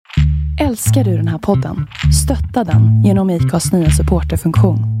Älskar du den här podden? Stötta den genom IKAs nya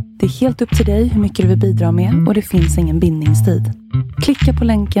supporterfunktion. Det är helt upp till dig hur mycket du vill bidra med och det finns ingen bindningstid. Klicka på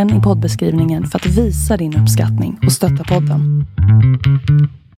länken i poddbeskrivningen för att visa din uppskattning och stötta podden.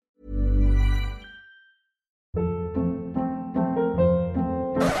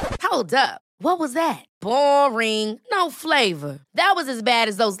 Hold up. What was that? Boring. No flavor. That was as bad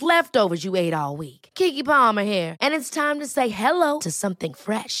as those leftovers you ate all week. Keke Palmer here, and it's time to say hello to something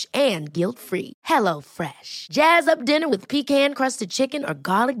fresh and guilt-free. Hello Fresh. Jazz up dinner with pecan-crusted chicken or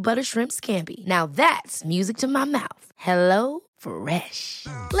garlic butter shrimp scampi. Now that's music to my mouth. Hello Fresh.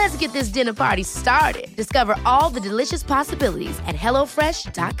 Let's get this dinner party started. Discover all the delicious possibilities at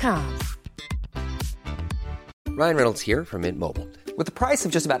hellofresh.com. Ryan Reynolds here from Mint Mobile. With the price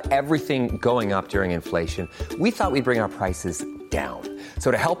of just about everything going up during inflation, we thought we'd bring our prices down.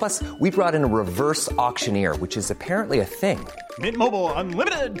 So to help us, we brought in a reverse auctioneer, which is apparently a thing. Mint Mobile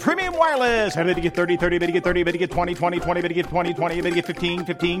Unlimited Premium Wireless. How to get 30, 30, bit to get 30, bit to get 20, 20, 20, bit to get 20, 20, bit to get 15,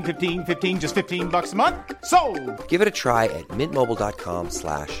 15, 15, 15, just $15 a month? Sold! Give it a try at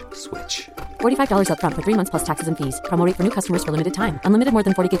mintmobile.com/switch. $45 up front for 3 months plus taxes and fees. Promo rate for new customers for limited time. Unlimited more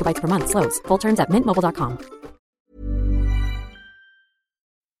than 40 gigabytes per month. Slows full terms at mintmobile.com.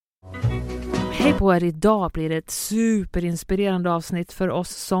 Hej på er, idag blir det ett superinspirerande avsnitt för oss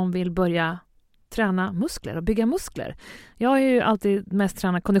som vill börja träna muskler och bygga muskler. Jag har ju alltid mest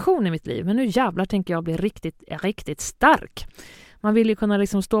tränat kondition i mitt liv, men nu jävlar tänker jag bli riktigt stark. Man vill ju kunna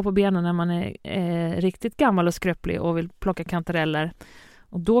liksom stå på benen när man är riktigt gammal och skröplig och vill plocka kantareller.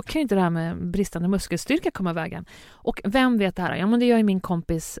 Och då kan ju inte det här med bristande muskelstyrka komma i vägen. Och vem vet det här? Ja, men det gör ju min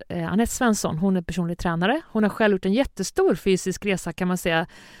kompis Anette Svensson. Hon är personlig tränare. Hon har själv gjort en jättestor fysisk resa kan man säga.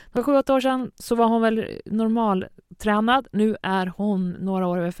 För 7-8 år sedan så var hon väl normaltränad. Nu är hon några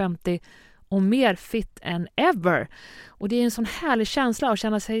år över 50 och mer fit än ever. Och det är en sån härlig känsla att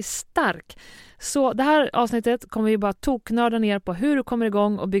känna sig stark. Så det här avsnittet kommer vi bara toknörda ner på hur du kommer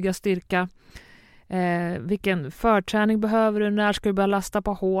igång och bygga styrka. Vilken förträning behöver du, när ska du börja lasta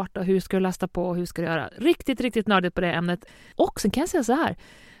på hårt och hur ska du lasta på och hur ska du göra. Riktigt nördigt på det ämnet. Och sen kan jag säga så här,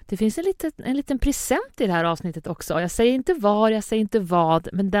 det finns en liten present i det här avsnittet också. Jag säger inte var, jag säger inte vad,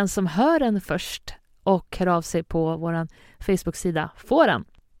 men den som hör den först och hör av sig på vår Facebook-sida får den.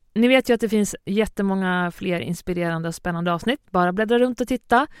 Ni vet ju att det finns jättemånga fler inspirerande och spännande avsnitt. Bara bläddra runt och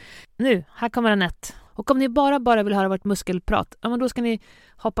titta. Nu, här kommer Anette. Och om ni bara vill höra vårt muskelprat, ja, men då ska ni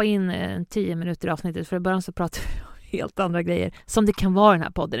hoppa in 10 minuter i avsnittet. För i början så pratar vi helt andra grejer. Som det kan vara i den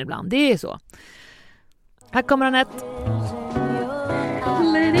här podden ibland. Det är så. Här kommer Anette.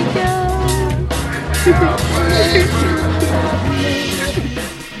 Let it go.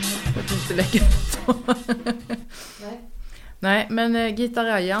 Det är inte läckert. Nej, men Gita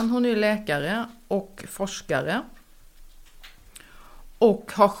Rajan, hon är läkare och forskare.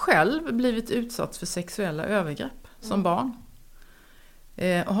 Och har själv blivit utsatt för sexuella övergrepp som barn.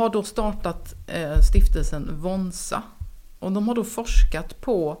 Och har då startat stiftelsen Vonsa. Och de har då forskat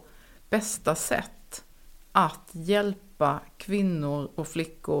på bästa sätt att hjälpa kvinnor och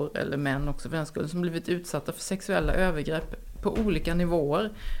flickor, eller män också för den skull, som blivit utsatta för sexuella övergrepp på olika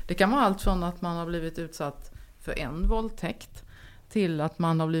nivåer. Det kan vara allt från att man har blivit utsatt för en våldtäkt till att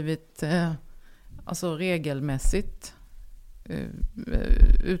man har blivit alltså regelmässigt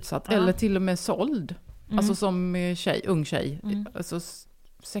utsatt eller till och med såld. Alltså som ung tjej. Alltså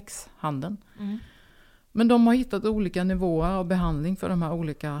sexhandeln. Men de har hittat olika nivåer av behandling för de här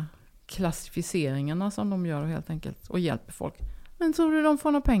olika klassificeringarna som de gör helt enkelt och hjälper folk. Men tror du de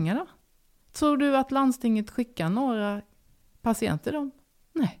får några pengar då? Tror du att landstinget skickar några patienter dem?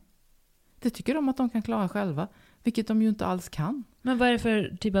 Nej. Det tycker de att de kan klara själva, vilket de ju inte alls kan. Men vad är det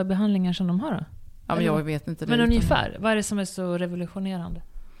för typ av behandlingar som de har då? Ja, men jag vet inte det. Men ungefär, vad är det som är så revolutionerande?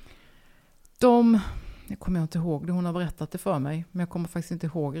 Jag kommer inte ihåg det, hon har berättat det för mig, men jag kommer faktiskt inte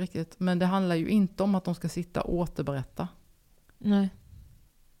ihåg riktigt. Men det handlar ju inte om att de ska sitta och återberätta. Nej.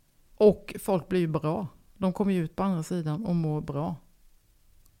 Och folk blir ju bra. De kommer ju ut på andra sidan och mår bra.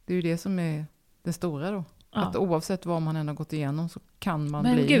 Det är ju det som är det stora då. Ja. Att oavsett vad man än har gått igenom så kan man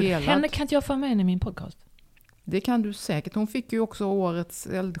bli helad. Men gud, henne kan inte jag få med i min podcast? Det kan du säkert. Hon fick ju också årets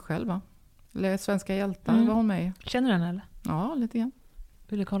eldsjäl, va? Eller Svenska hjältar var hon med i. Känner du henne eller? Ja, lite grann.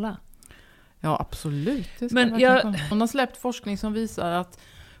 Vill du kolla? Ja, absolut. Men hon har släppt forskning som visar att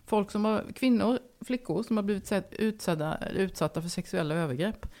folk som har, flickor som har blivit utsatta för sexuella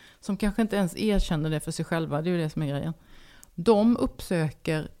övergrepp, som kanske inte ens erkänner det för sig själva, det är ju det som är grejen. De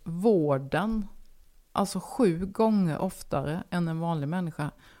uppsöker vården alltså 7 gånger oftare än en vanlig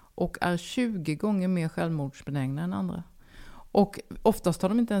människa och är 20 gånger mer självmordsbenägna än andra. Och oftast har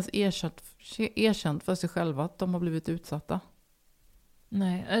de inte ens erkänt för sig själva att de har blivit utsatta.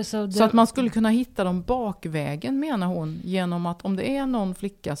 Nej, alltså Så att man skulle kunna hitta dem bakvägen, menar hon, genom att om det är någon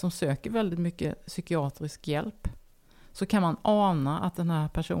flicka som söker väldigt mycket psykiatrisk hjälp, så kan man ana att den här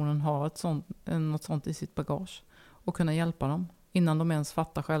personen har något sånt i sitt bagage och kunna hjälpa dem innan de ens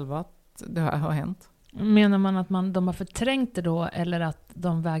fattar själva att det här har hänt. Menar man att de har förträngt det då, eller att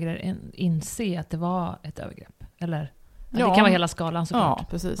de vägrar inse att det var ett övergrepp? Eller? Ja, det kan vara hela skalan såklart. Ja,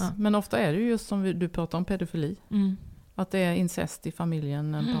 precis. Ja. Men ofta är det ju just som du pratar om pedofili. Att det är incest i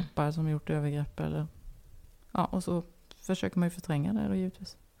familjen, en pappa som gjort övergrepp. Eller, ja, och så försöker man ju förtränga det då,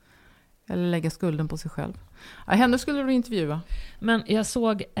 givetvis. Eller lägga skulden på sig själv. Ja, henne skulle du intervjua. Men jag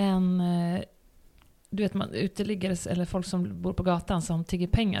såg du vet, uteliggare eller folk som bor på gatan som tigger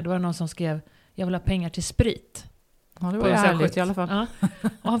pengar. Då var det någon som skrev, jag vill ha pengar till sprit. Ja, det var ju härligt i alla fall. Ja.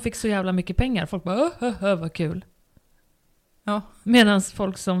 Och han fick så jävla mycket pengar. Folk bara, vad kul. Ja. Medan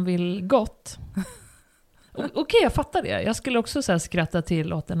folk som vill gott. Okej, jag fattar det. Jag skulle också så här skratta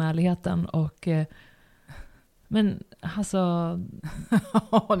till åt den ärligheten. Men alltså...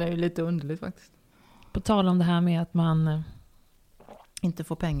 Ja, det är ju lite underligt faktiskt. På tal om det här med att man... inte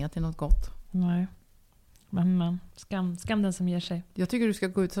får pengar till något gott. Nej. Men skam den som ger sig. Jag tycker du ska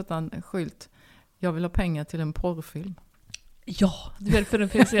gå ut och sätta en skylt. Jag vill ha pengar till en porrfilm. Ja, du vill för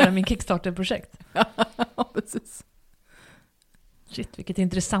att finansiera min Kickstarter-projekt. Ja, precis. Shit, vilket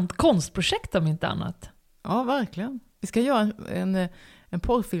intressant konstprojekt om inte annat. Ja, verkligen. Vi ska göra en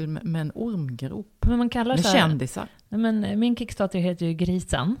porrfilm med en ormgrop. Men man kallar med kändisar. Men min Kickstarter heter ju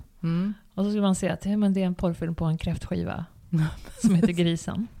Grisen. Och så ska man säga att men det är en porrfilm på en kräftskiva som heter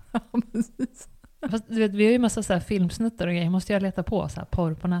Grisen. Ja, precis. Fast, du vet, vi har ju massa så här filmsnuttar och grejer. Måste jag leta på så här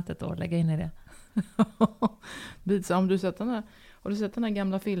porr på nätet och lägga in i det? Om du har du sett den här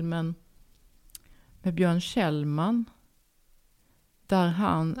gamla filmen med Björn Kjellman? Där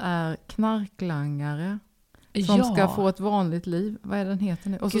han är knarklangare som ska få ett vanligt liv. Vad är den heter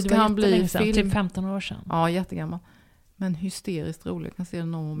nu? Och så ska han bli film. Typ 15 år sedan. Ja, jättegammal. Men hysteriskt rolig. Jag kan se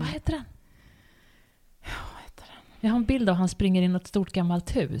den någon gång. Vad heter den? Ja, vad heter den? Jag har en bild av han springer in i ett stort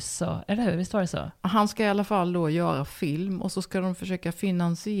gammalt hus. Så, eller hur? Visst var det så? Han ska i alla fall då göra film. Och så ska de försöka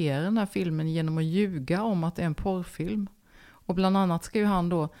finansiera den här filmen genom att ljuga om att det är en porrfilm. Och bland annat ska ju han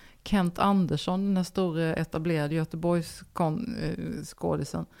då, Kent Andersson, den här stora etablerade Göteborgs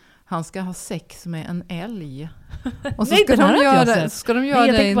skådisen, han ska ha sex med en älg. Och så ska de göra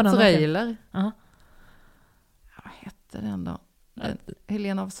det i en trailer. Vad hette den då?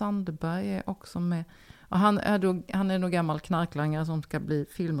 Helena av Sandberg är också med. Och han är nog gammal knarklangare som ska bli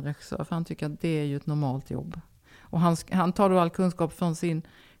filmregissör, för han tycker att det är ju ett normalt jobb. Och han tar då all kunskap från sin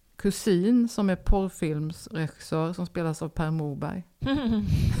kusin som är porrfilmsregissör som spelas av Per Morberg.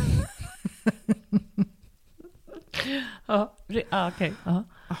 Okej.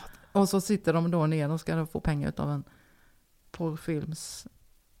 Och så sitter de då ner och ska då få pengar av en porrfilms...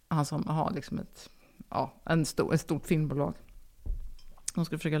 Han som har liksom ett stort filmbolag. De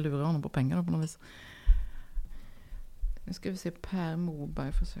ska försöka lura honom på pengar på något vis. Nu ska vi se Per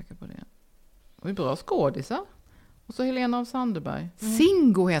Morberg, försöka på det. Och vi bra skådisar. Och så Helena av Sandberg.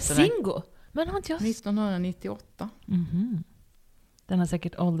 Singo heter den. Singo? Men har inte jag... 1998. Mm-hmm. Den har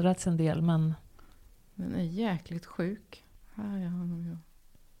säkert åldrats en del, men... Den är jäkligt sjuk. Här är han.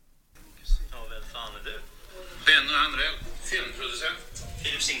 Ja, vem fan är du? Benno Andrell, filmproducent.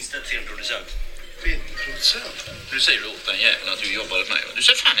 Filip Singstedt, filmproducent. Filmproducent? Nu säger du åt den jäveln att du jobbar åt mig. Du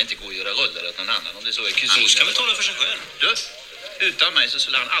ska fan inte gå och göra rullar åt någon annan om det så är kusin. Han ska väl tala för sig själv. Du, utan mig så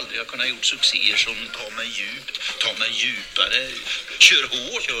skulle han aldrig ha kunnat gjort succéer som Ta mig djupt, Ta mig djupare, Kör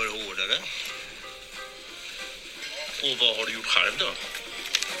hårt, Kör hårdare. Och vad har du gjort själv då?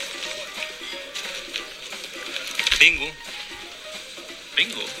 Bingo.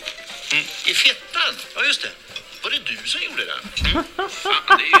 Bingo? I fettan? Ja, just det. Var det du som gjorde den?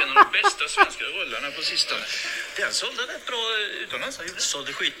 Fan, det är en av de bästa svenska rullarna på sistone. Den sålde rätt bra utomlands. Den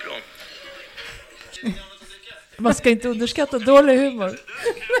sålde skitbra. Man ska inte underskatta dålig humor.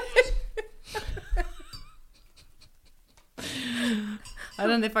 Ja,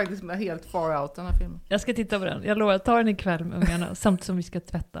 den är faktiskt helt far out, den här filmen. Jag ska titta på den. Jag lovar att ta den ikväll med ungarna samt som vi ska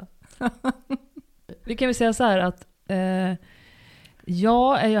tvätta. Vi kan väl säga så här att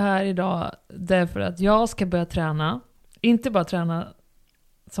jag är ju här idag därför att jag ska börja träna. Inte bara träna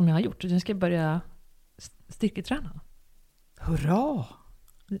som jag har gjort, utan jag ska börja styrketräna. Hurra!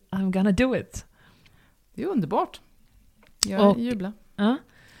 I'm gonna do it. Det är underbart. Jag jublar. Ja,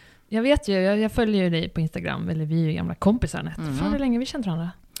 jag vet ju, jag följer ju dig på Instagram, eller vi är ju gamla kompisar. Fan, hur länge vi känt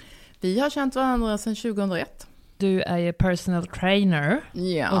varandra? Vi har känt varandra sedan 2001. du är ju personal trainer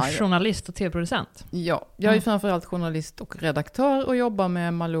och journalist och tv-producent. Ja, jag är framförallt journalist och redaktör och jobbar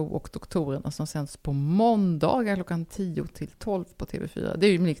med Malou och doktorerna som sänds på måndagar klockan 10 till 12 på TV4. Det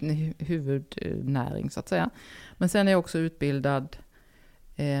är ju min huvudnäring så att säga. Men sen är jag också utbildad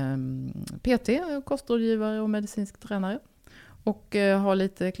PT, kostrådgivare och medicinsk tränare. Och har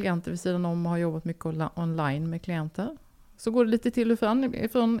lite klienter vid sidan om och har jobbat mycket online med klienter. Så går det lite till och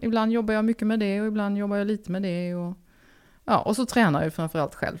från. Ibland jobbar jag mycket med det och ibland jobbar jag lite med det. Och så tränar jag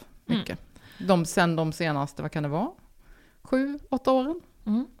framförallt själv mycket. Sen de senaste, vad kan det vara? 7-8 åren.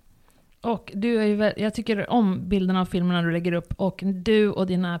 Mm. Och du är ju, jag tycker om bilderna av filmerna du lägger upp. Och du och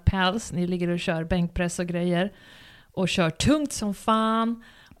dina pals, ni ligger och kör bänkpress och grejer. Och kör tungt som fan.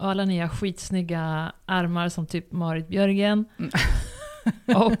 Och alla nya skitsnygga armar som typ Marit Björgen.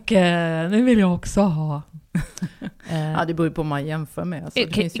 Och nu vill jag också ha. Ja, det beror på vad man jämför med. Alltså,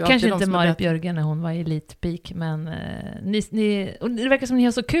 kanske inte Marit Björgen när hon var i elitpeak. Men och det verkar som ni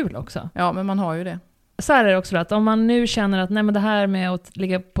har så kul också. Ja, men man har ju det. Så här är det också då, att om man nu känner att nej, men det här med att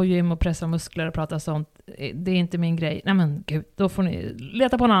ligga på gym och pressa muskler och prata sånt, det är inte min grej. Nej men gud, då får ni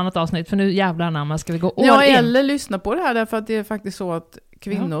leta på något annat avsnitt, för nu jävlar namn ska vi gå all in. Eller lyssna på det här, därför att det är faktiskt så att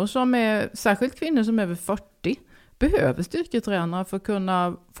kvinnor som är, särskilt kvinnor som är över 40, behöver styrketränare för att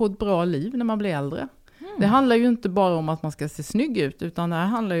kunna få ett bra liv när man blir äldre. Det handlar ju inte bara om att man ska se snygg ut, utan det här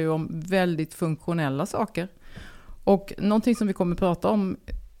handlar ju om väldigt funktionella saker. Och någonting som vi kommer att prata om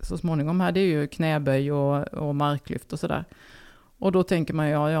så småningom här, det är ju knäböj och marklyft och sådär. Och då tänker man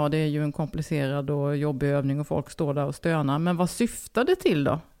ja, det är ju en komplicerad och jobbig övning och folk står där och stönar. Men vad syftar det till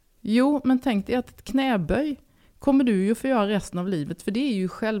då? Jo, men tänk dig att ett knäböj kommer du ju få göra resten av livet. För det är ju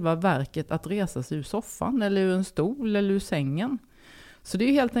själva verket att resa sig ur soffan eller ur en stol eller ur sängen. Så det är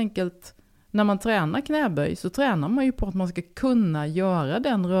ju helt enkelt, när man tränar knäböj så tränar man ju på att man ska kunna göra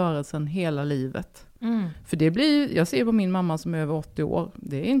den rörelsen hela livet. För det blir, jag ser på min mamma som är över 80 år,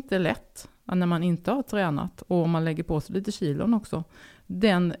 det är inte lätt när man inte har tränat och man lägger på sig lite kilon också.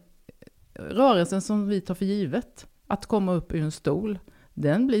 Den rörelsen som vi tar för givet, att komma upp ur en stol,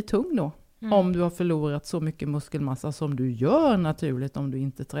 den blir tung då. Om du har förlorat så mycket muskelmassa som du gör naturligt om du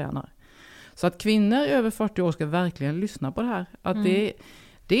inte tränar. Så att kvinnor över 40 år ska verkligen lyssna på det här. Att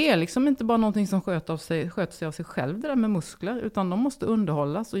det är liksom inte bara någonting som sköter sig av sig själv, det där med muskler, utan de måste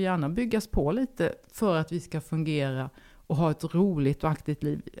underhållas och gärna byggas på lite för att vi ska fungera och ha ett roligt och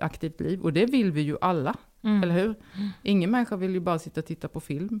aktivt liv. Och det vill vi ju alla, eller hur? Ingen människa vill ju bara sitta och titta på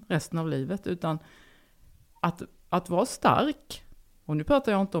film resten av livet, utan att vara stark, och nu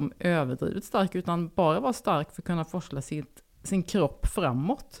pratar jag inte om överdrivet stark, utan bara vara stark för att kunna forsla sin kropp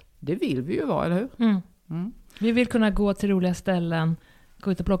framåt. Det vill vi ju vara, eller hur? Vi vill kunna gå till roliga ställen,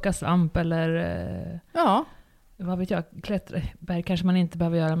 gå ut och plocka svamp eller vad vet jag, klättra berg kanske man inte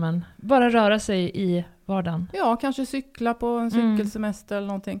behöver göra, men bara röra sig i vardagen. Ja, kanske cykla på en cykelsemester eller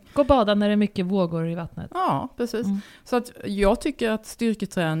någonting. Gå och bada när det är mycket vågor i vattnet. Ja, precis. Så att jag tycker att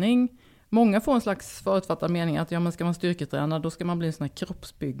styrketräning, många får en slags förutfattad mening att men ska man styrketräna, då ska man bli en sån här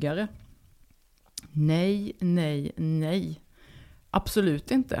kroppsbyggare. Nej.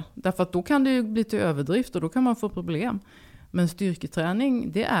 Absolut inte. Därför att då kan det ju bli till överdrift och då kan man få problem. Men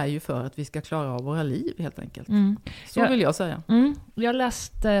styrketräning, det är ju för att vi ska klara av våra liv helt enkelt. Så vill jag säga. Jag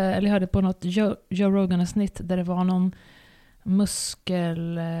läste, eller hörde på något Joe Rogan-snitt där det var någon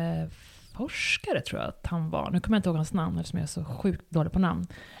muskelforskare tror jag att han var. Nu kommer jag inte ihåg hans namn eftersom jag är så sjukt dålig på namn.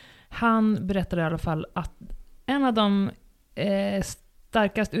 Han berättade i alla fall att en av de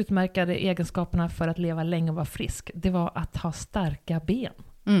starkast utmärkade egenskaperna för att leva länge och vara frisk, det var att ha starka ben.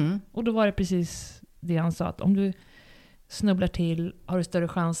 Och då var det precis det han sa, att om du snubblar till har du större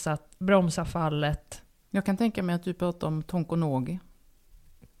chans att bromsa fallet. Jag kan tänka mig att du pratar om Tonkonogi.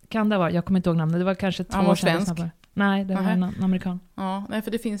 Kan det vara? Jag kommer inte ihåg namnet. Det var kanske 2 år sedan. Svensk? Nej, det var en amerikan. Ja, nej,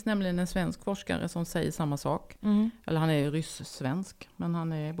 för det finns nämligen en svensk forskare som säger samma sak. Eller han är ju ryss-svensk, men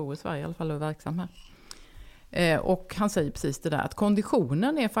han bor i Sverige i alla fall och är verksam här. Och han säger precis det där, att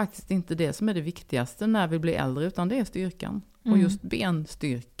konditionen är faktiskt inte det som är det viktigaste när vi blir äldre, utan det är styrkan. Och just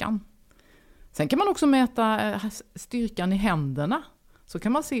benstyrkan. Sen kan man också mäta styrkan i händerna. Så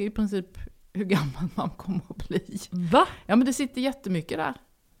kan man se i princip hur gammal man kommer att bli. Va? Ja, men det sitter jättemycket där.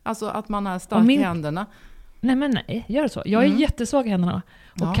 Alltså att man är stark i händerna. Nej, gör det så. Jag är jättesvag i händerna.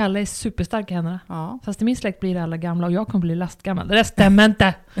 Och Kalle är superstark i händerna. Ja. Fast i min släkt blir alla gamla och jag kommer bli lastgammal. Det stämmer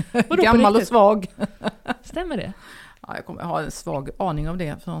inte. Gammal och svag. Stämmer det? Ja, jag kommer ha en svag aning av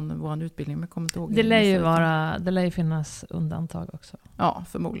det från vår utbildning, men jag kommer inte ihåg. Det lär ju finnas undantag också. Ja,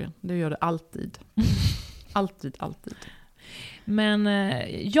 förmodligen. Det gör det alltid. alltid. Men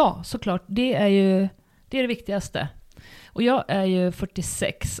ja, såklart. Det är det viktigaste. Och jag är ju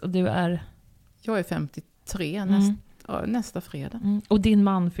 46 och du är... Jag är 52. 3 nästa fredag. Och din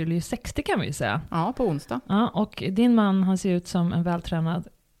man fyller ju 60 kan vi ju säga. Ja, på onsdag. Ja, och din man, han ser ut som en vältränad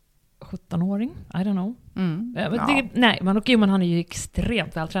 17-åring. I don't know. Men han är ju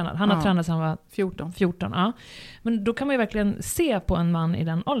extremt vältränad. Han har tränat sedan han var 14. Ja. Men då kan man ju verkligen se på en man i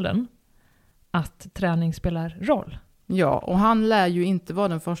den åldern att träning spelar roll. Ja, och han lär ju inte vara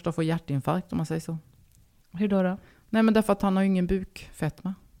den första att få hjärtinfarkt om man säger så. Hur då? Nej, men därför att han har ju ingen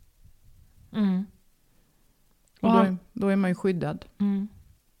bukfetma. Och då är man ju skyddad.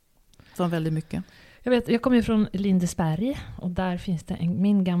 Så väldigt mycket. Jag kommer ju från Lindesberg och där finns det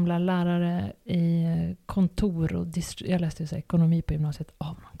min gamla lärare i kontor och jag läste ju så ekonomi på gymnasiet av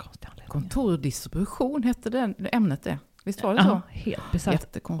någon konstig anledning. Kontor och distribution hette det ämnet det. Visst var det så? Ja, helt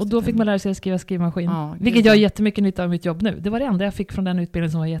bisarrt. Och då fick man lära sig att skriva skrivmaskin. Vilket jag har jättemycket nytta av mitt jobb nu. Det var det enda jag fick från den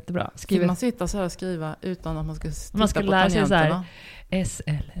utbildningen som var jättebra. Fick man sitta så här och skriva utan att man ska titta man ska på lära sig så här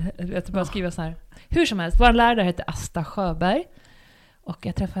SL. Jag bara skriva så här. Hur som helst, vår lärare heter Asta Sjöberg. Och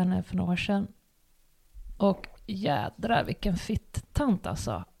jag träffade henne för några år sedan. Och jädrar vilken fitt-tant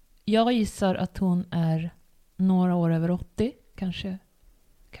alltså. Jag gissar att hon är några år över 80. Kanske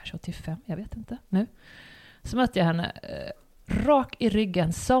 85, jag vet inte nu. Så mötte jag henne rak i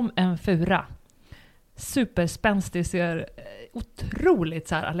ryggen som en fura. Superspänstig, ser otroligt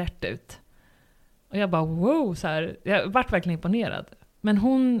så här alert ut. Och jag bara wow, så här, jag vart verkligen imponerad.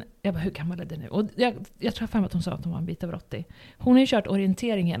 Men jag bara hur gammal är det nu? Och jag tror fan att hon sa att hon var en bit över 80. Hon har ju kört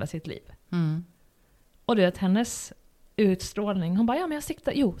orientering hela sitt liv. Och det är hennes utstrålning. Hon bara, ja men så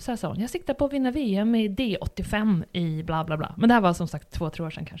här sa hon. Jag siktar på att vinna VM i D85 i bla bla bla. Men det här var som sagt 2-3 år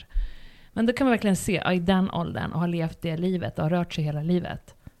sedan kanske. Men då kan man verkligen se i den åldern och ha levt det livet och har rört sig hela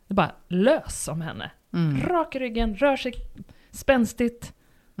livet. Det är bara lös som henne. Rak i ryggen, rör sig spänstigt.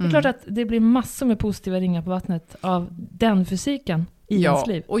 Det är klart att det blir massor med positiva ringar på vattnet av den fysiken i ens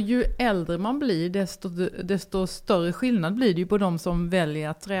liv. Och ju äldre man blir desto större skillnad blir det ju på de som väljer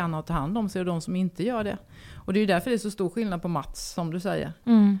att träna och ta hand om sig och de som inte gör det. Och det är ju därför det är så stor skillnad på Mats som du säger.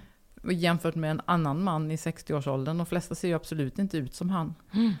 Jämfört med en annan man i 60-årsåldern. De flesta ser ju absolut inte ut som han.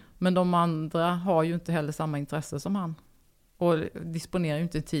 Men de andra har ju inte heller samma intresse som han. Och disponerar ju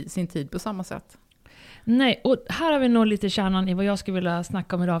inte sin tid på samma sätt. Nej, och här har vi nog lite kärnan i vad jag skulle vilja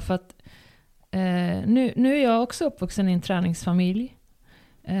snacka om idag. För att nu är jag också uppvuxen i en träningsfamilj.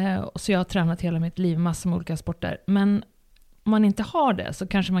 Så jag har tränat hela mitt liv, massor med olika sporter. Men om man inte har det så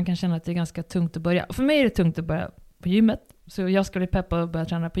kanske man kan känna att det är ganska tungt att börja. Och för mig är det tungt att börja på gymmet. Så jag ska bli pepp och börja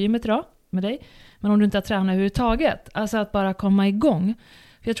träna på gymmet idag med dig. Men om du inte har tränat överhuvudtaget, alltså att bara komma igång.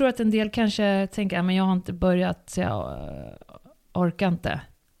 För jag tror att en del kanske tänker, men jag har inte börjat så jag orkar inte.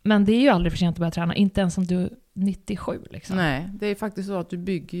 Men det är ju aldrig för sent att börja träna, inte ens om du är 97 liksom. Nej, det är faktiskt så att du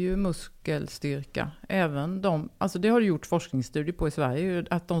bygger ju muskelstyrka. Även alltså det har du gjort forskningsstudier på i Sverige,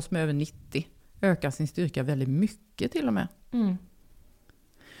 att de som är över 90 ökar sin styrka väldigt mycket till och med.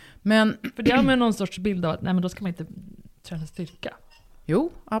 Men för det har man någon sorts bild av att nej, men då ska man inte träna styrka.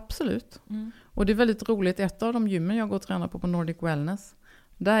 Jo, absolut. Och det är väldigt roligt. Ett av de gymmen jag går och tränar på Nordic Wellness,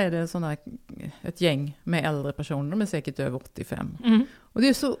 där är det ett gäng med äldre personer. De är säkert över 85. Och det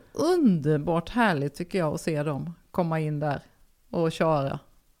är så underbart härligt tycker jag att se dem komma in där och köra.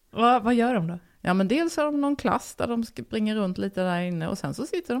 Vad gör de då? Ja, men dels har de någon klass där de springer runt lite där inne och sen så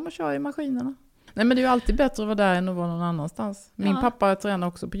sitter de och kör i maskinerna. Nej, men det är ju alltid bättre att vara där än att vara någon annanstans. Min pappa tränar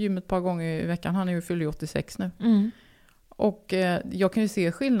också på gymmet ett par gånger i veckan. Han är ju fyller 86 nu. Och jag kan ju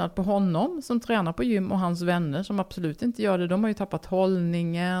se skillnad på honom som tränar på gym och hans vänner som absolut inte gör det. De har ju tappat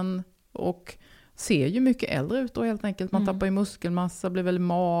hållningen och ser ju mycket äldre ut då helt enkelt. Man tappar ju muskelmassa, blir väldigt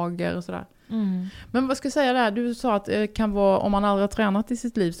mager och sådär. Men vad ska jag säga där? Du sa att det kan vara, om man aldrig har tränat i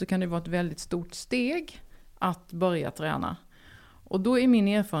sitt liv så kan det vara ett väldigt stort steg att börja träna. Och då är min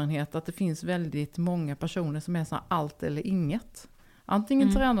erfarenhet att det finns väldigt många personer som är så allt eller inget.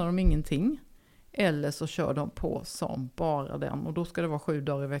 Antingen tränar de ingenting eller så kör de på som bara den. Och då ska det vara 7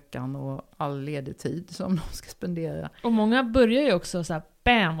 dagar i veckan och all ledig tid som de ska spendera. Och många börjar ju också så här,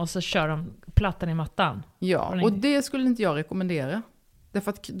 bam, och så kör de plattan i mattan. Ja, och det skulle inte jag rekommendera.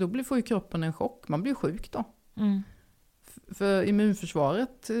 Därför att då får ju kroppen en chock. Man blir sjuk då. För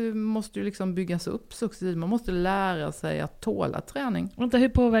immunförsvaret måste ju liksom byggas upp successivt. Man måste lära sig att tåla träning. Vänta, hur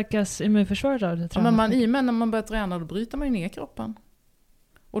påverkas immunförsvaret av det? Ja, men när man börjar träna då bryter man ju ner kroppen.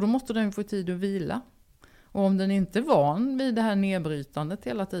 Och då måste den få tid att vila. Och om den inte är van vid det här nedbrytandet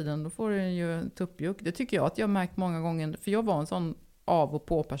hela tiden, då får den ju tuppjuck. Det tycker jag att jag har märkt många gånger. För jag var en sån av- och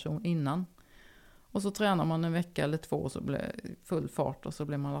på-person innan. Och så tränar man en vecka eller 2 och så blir full fart och så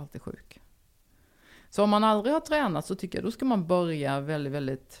blir man alltid sjuk. Så om man aldrig har tränat så tycker jag då ska man börja väldigt,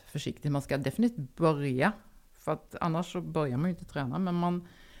 väldigt försiktigt. Man ska definitivt börja. För att annars så börjar man ju inte träna. Men man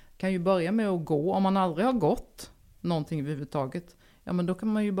kan ju börja med att gå. Om man aldrig har gått någonting överhuvudtaget, ja men då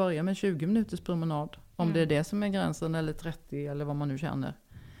kan man ju börja med 20 minuters promenad. Om det är det som är gränsen, eller 30 eller vad man nu känner.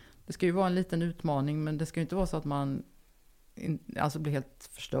 Det ska ju vara en liten utmaning, men det ska ju inte vara så att man blir helt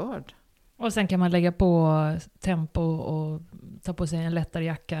förstörd. Och sen kan man lägga på tempo och ta på sig en lättare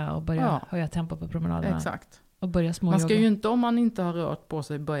jacka och börja höja tempo på promenaderna. Exakt. Och börja småjogga. Man ska ju inte, om man inte har rört på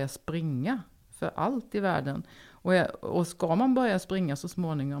sig, börja springa för allt i världen. Och ska man börja springa så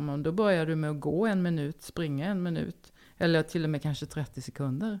småningom, då börjar du med att gå 1 minut, springa 1 minut. Eller till och med kanske 30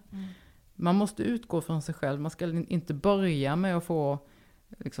 sekunder. Man måste utgå från sig själv. Man ska inte börja med att få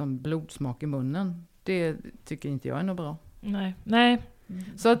liksom blodsmak i munnen. Det tycker inte jag är något bra. Nej.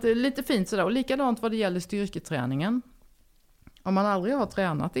 Så att lite fint sådär. Och likadant vad det gäller styrketräningen. Om man aldrig har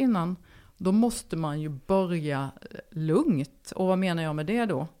tränat innan, då måste man ju börja lugnt. Och vad menar jag med det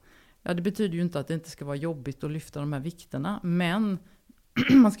då? Ja, det betyder ju inte att det inte ska vara jobbigt att lyfta de här vikterna. Men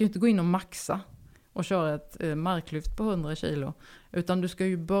man ska ju inte gå in och maxa och köra ett marklyft på 100 kilo. Utan du ska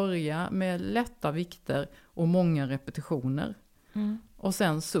ju börja med lätta vikter och många repetitioner. Och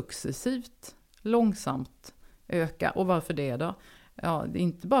sen successivt, långsamt öka. Och varför det då? Ja, det är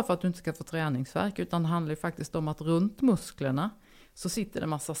inte bara för att du inte ska få träningsvärk, utan det handlar ju faktiskt om att runt musklerna så sitter det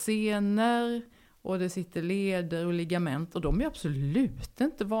massa senor och det sitter leder och ligament, och de är absolut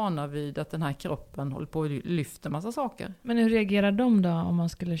inte vana vid att den här kroppen håller på och lyfter massa saker. Men hur reagerar de då om man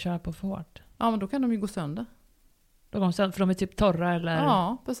skulle köra på för hårt? Ja, men då kan de ju gå sönder. För de är typ torra eller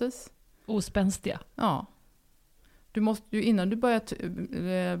ja, precis. Ospänstiga? Ja. Du måste ju, innan du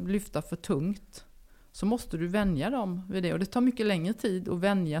börjar lyfta för tungt, så måste du vänja dem vid det. Och det tar mycket längre tid att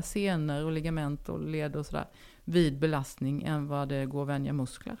vänja senor och ligament och led och sådär vid belastning än vad det går att vänja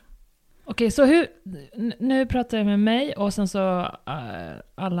muskler. Okej, så nu pratar jag med mig och sen så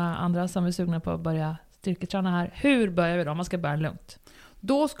alla andra som är sugna på att börja styrketräna här. Hur börjar vi då om man ska börja lugnt?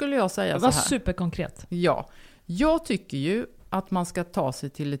 Då skulle jag säga så här. Var superkonkret. Ja, jag tycker ju att man ska ta sig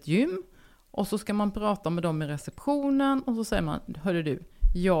till ett gym och så ska man prata med dem i receptionen och så säger man, hörru du,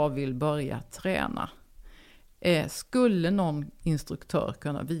 jag vill börja träna. Skulle någon instruktör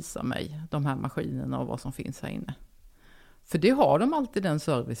kunna visa mig de här maskinerna och vad som finns här inne? För det har de alltid, den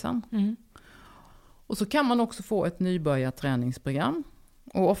servicen. Och så kan man också få ett nybörjarträningsprogram.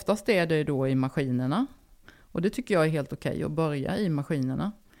 Och oftast är det då i maskinerna. Och det tycker jag är helt okej att börja i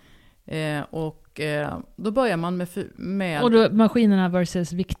maskinerna. Då börjar man med... Och då maskinerna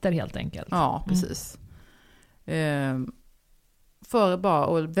versus vikter helt enkelt. Ja, precis. För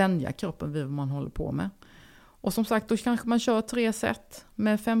bara att vänja kroppen vid vad man håller på med. Och som sagt, då kanske man kör 3 set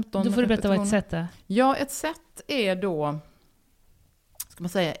med 15 Då får du berätta vad ett set är. Ja, ett set är då, ska man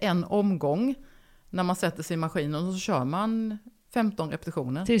säga, en omgång när man sätter sig i maskinen och så kör man 15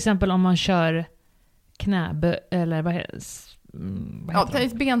 repetitioner. Till exempel om man kör knäbö eller vad heter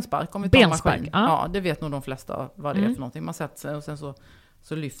det? Benspark om vi tar maskin. Ja. Ja, det vet nog de flesta vad det är för någonting. Man sätter sig och sen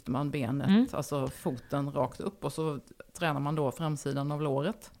så lyfter man benet, alltså foten rakt upp, och så tränar man då framsidan av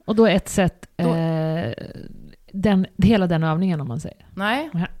låret. Och då är ett sätt hela den övningen, om man säger? Nej,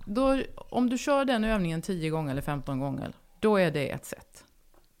 om du kör den övningen 10 gånger eller 15 gånger, då är det ett sätt.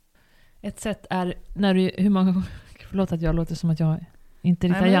 Ett sätt är när du, hur många gånger, förlåt att jag låter som att jag inte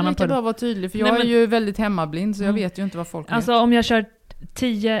riktigt gärna på det. Jag kan bara vara tydlig, för jag är ju väldigt hemmablind, så jag vet ju inte vad folk vet. Alltså om jag kör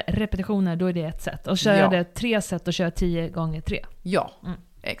 10 repetitioner, då är det ett sätt. Och kör jag det 3 sätt och kör 10 gånger 3. Ja,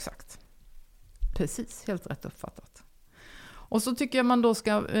 exakt. Precis, helt rätt uppfattat. Och så tycker jag man då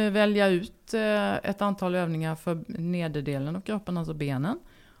ska välja ut ett antal övningar för nederdelen av kroppen, alltså benen.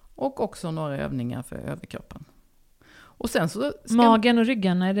 Och också några övningar för överkroppen. Och sen så magen och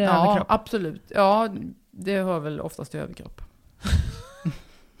ryggen, är det överkropp? Ja, absolut. Ja, det hör väl oftast till överkropp.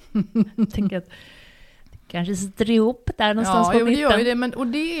 Jag tänker att kanske sitter ihop där någonstans på mitten. Ja, det gör ju det. Och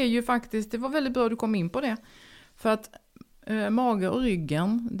det är ju faktiskt, det var väldigt bra att du kom in på det. För att mage och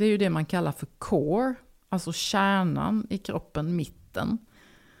ryggen, det är ju det man kallar för core. Alltså kärnan i kroppen, mitten.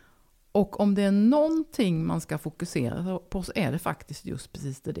 Och om det är någonting man ska fokusera på, så är det faktiskt just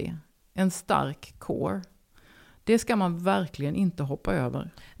precis det. En stark core. Det ska man verkligen inte hoppa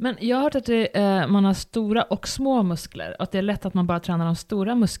över. Men jag har hört att man har stora och små muskler. Att det är lätt att man bara tränar de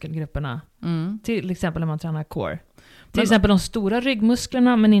stora muskelgrupperna. Till exempel när man tränar core. Till exempel de stora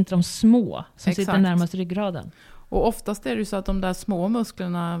ryggmusklerna, men inte de små som sitter närmast ryggraden. Och oftast är det ju så att de där små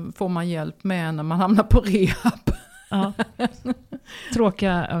musklerna får man hjälp med när man hamnar på rehab. Ja.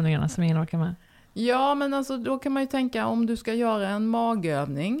 Tråkiga övningarna som ingen orkar med. Ja, men alltså då kan man ju tänka, om du ska göra en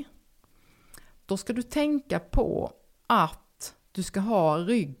magövning, då ska du tänka på att du ska ha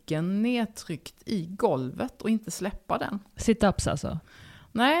ryggen nedtryckt i golvet och inte släppa den. Sit-ups alltså?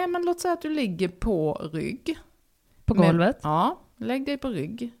 Nej, men låt säga att du ligger på rygg. På golvet? Ja, lägg dig på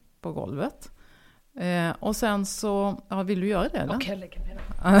rygg. på golvet. Och sen så, vill du göra det eller? Okej, lägg mig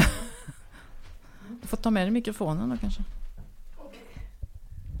då. Du får ta med dig mikrofonen då kanske.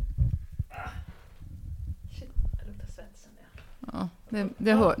 Shit, det luktar svett sen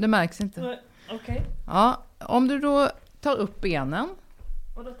Ja, det märks inte. Okej. Ja, om du då tar upp benen.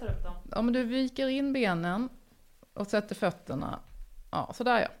 Och då tar upp dem. Om du viker in benen och sätter fötterna. Ja,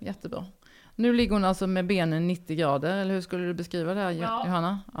 sådär ja, jättebra. Nu ligger hon alltså med benen 90 grader, eller hur skulle du beskriva det här,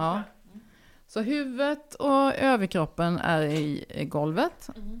 Johanna? Ja. Så huvudet och överkroppen är i golvet.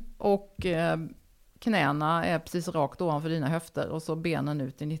 Och knäna är precis rakt ovanför dina höfter och så benen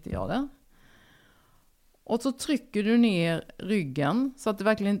ut i 90 grader. Och så trycker du ner ryggen så att det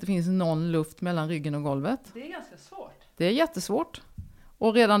verkligen inte finns någon luft mellan ryggen och golvet. Det är ganska svårt. Det är jättesvårt.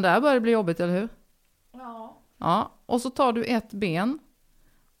 Och redan där börjar det bli jobbigt, eller hur? Ja. Ja, och så tar du ett ben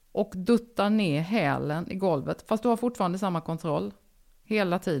och duttar ner hälen i golvet. Fast du har fortfarande samma kontroll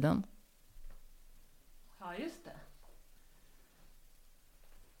hela tiden. Ja, just det.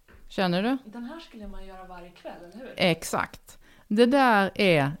 Känner du? Den här skulle man göra varje kväll, eller hur? Exakt. Det där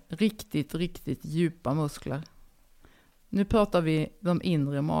är riktigt, riktigt djupa muskler. Nu pratar vi de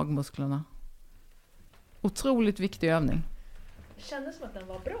inre magmusklerna. Otroligt viktig övning. Det kändes som att den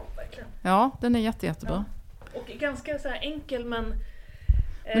var bra, verkligen. Ja, den är jättebra. Ja. Och ganska så här enkel, men...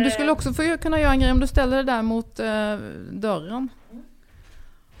 Men du skulle också få kunna göra en grej om du ställer det där mot dörren.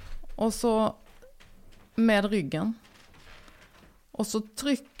 Och så med ryggen. Och så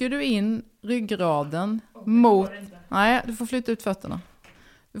trycker du in ryggraden mot... Nej, du får flytta ut fötterna.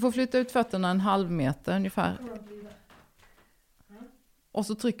 Du får flytta ut fötterna en halv meter ungefär. Och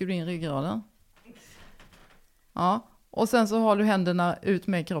så trycker du in ryggraden. Ja, och sen så har du händerna ut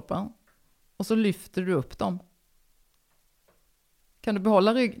med kroppen. Och så lyfter du upp dem. Kan du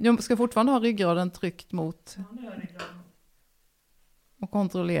behålla du ska fortfarande ha ryggraden tryckt mot... Ja, nu har jag ryggraden. Och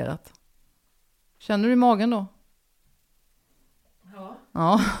kontrollerat. Känner du i magen då? Ja.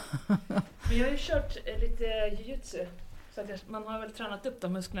 Ja. Men jag har ju kört lite jiu-jitsu. Så att man har väl tränat upp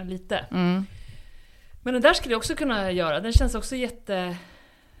de musklerna lite. Mm. Men den där skulle jag också kunna göra. Den känns också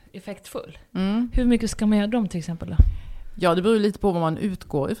jätteeffektfull. Mm. Hur mycket ska man göra dem till exempel då? Ja, det beror lite på vad man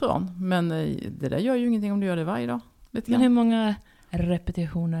utgår ifrån. Men det där gör ju ingenting om du gör det varje dag. Lite Men grann. hur många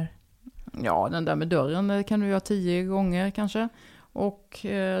repetitioner? Ja, den där med dörren kan du göra 10 gånger kanske. Och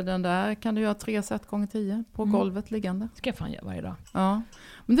den där kan du göra 3 set gånger 10 på golvet liggande. Ska jag fan göra varje dag. Ja,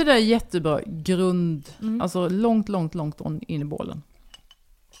 men det där är jättebra grund. Alltså långt in i bålen.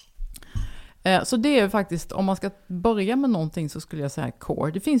 Så det är faktiskt, om man ska börja med någonting så skulle jag säga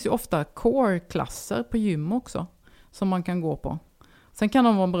core. Det finns ju ofta core-klasser på gym också som man kan gå på. Sen kan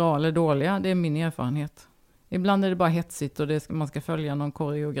de vara bra eller dåliga, det är min erfarenhet. Ibland är det bara hetsigt och man ska följa någon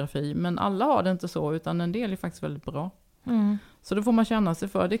koreografi. Men alla har det inte så, utan en del är faktiskt väldigt bra. Så då får man känna sig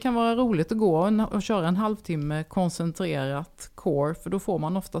för. Det kan vara roligt att gå och köra en halvtimme koncentrerat core. För då får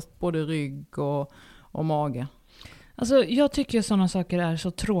man oftast både rygg och mage. Alltså jag tycker sådana saker är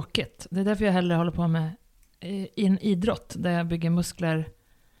så tråkigt. Det är därför jag hellre håller på med en idrott. Där jag bygger muskler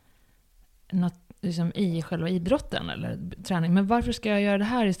liksom i själva idrotten eller träning. Men varför ska jag göra det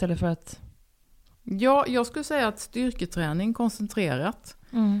här istället för att... Ja, jag skulle säga att styrketräning koncentrerat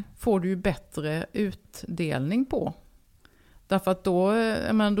får du ju bättre utdelning på. Därför att då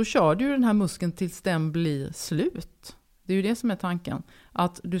kör du ju den här muskeln tills den blir slut. Det är ju det som är tanken.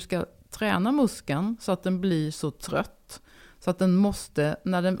 Att du ska träna muskeln så att den blir så trött. Så att den måste,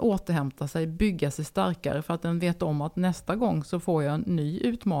 när den återhämtar sig, bygga sig starkare. För att den vet om att nästa gång så får jag en ny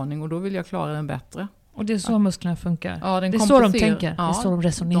utmaning och då vill jag klara den bättre. Och det är så musklerna funkar. Ja, det är så de tänker. Ja, det är så de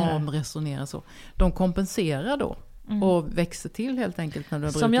resonerar. De resonerar så. De kompenserar då. Och växer till helt enkelt när du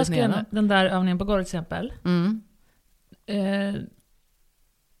har brutit ner. Som jag skrev den där övningen på golvet till exempel.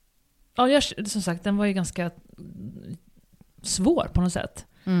 Som sagt, den var ju ganska svår på något sätt.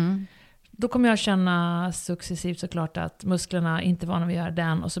 Då kommer jag känna successivt såklart att musklerna inte är vana vid att göra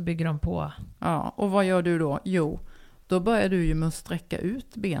den och så bygger de på. Ja, och vad gör du då? Jo, då börjar du ju med att sträcka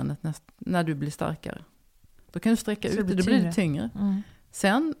ut benet när du blir starkare. Då kan du sträcka ut det, då blir det tyngre.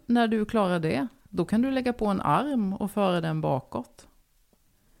 Sen när du klarar det, då kan du lägga på en arm och föra den bakåt.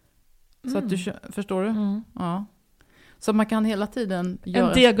 Så att du, förstår du? Ja. Så man kan hela tiden göra...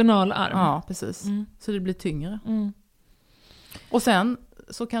 En diagonal arm. Ja, precis. Så det blir tyngre. Och sen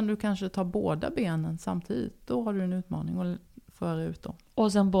så kan du kanske ta båda benen samtidigt. Då har du en utmaning att föra ut dem.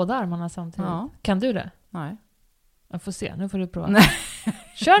 Och sen båda armarna samtidigt. Ja. Kan du det? Nej. Jag får se, nu får du prova. Nej.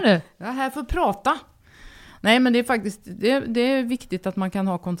 Kör nu! Jag är här för att prata. Nej, men det är faktiskt det är viktigt att man kan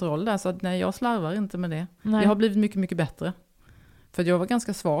ha kontroll där. Så att nej, jag slarvar inte med det. Nej. Jag har blivit mycket, mycket bättre. För jag var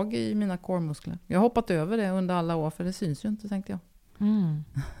ganska svag i mina core-muskler. Jag har hoppat över det under alla år, för det syns ju inte, tänkte jag.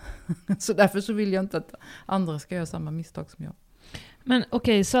 Så därför så vill jag inte att andra ska göra samma misstag som jag. Men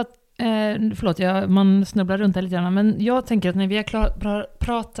okej, så att förlåt, man snubblar runt här lite grann, men jag tänker att när vi har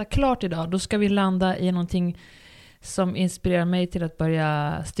pratat klart idag, då ska vi landa i någonting som inspirerar mig till att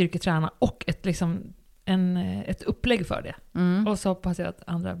börja styrketräna och ett upplägg för det. Och så hoppas jag att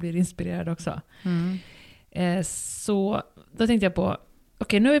andra blir inspirerade också. Så då tänkte jag på,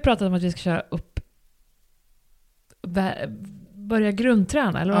 okej, nu har vi pratat om att vi ska köra upp, börja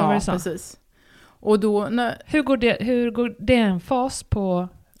grundträna, eller vad var det så? Ja, precis. Och då, hur går det en fas på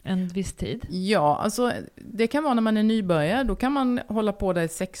en viss tid? Ja, alltså det kan vara när man är nybörjare. Då kan man hålla på där i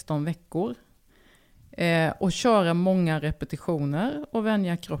 16 veckor. Och köra många repetitioner och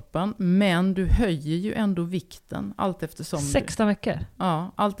vänja kroppen. Men du höjer ju ändå vikten allt eftersom 16 veckor?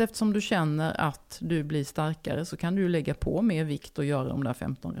 Ja, allt eftersom du känner att du blir starkare så kan du lägga på mer vikt och göra de där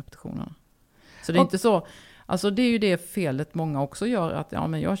 15 repetitionerna. Så det är inte så. Alltså det är ju det felet många också gör. Att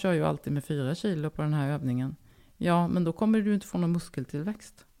men jag kör ju alltid med 4 kilo på den här övningen. Ja, men då kommer du inte få någon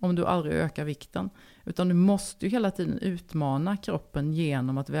muskeltillväxt om du aldrig ökar vikten. Utan du måste ju hela tiden utmana kroppen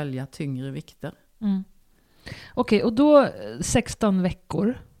genom att välja tyngre vikter. Okej, och då 16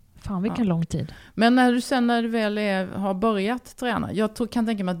 veckor. Fan, vilken lång tid. Men när du väl har börjat träna. Jag kan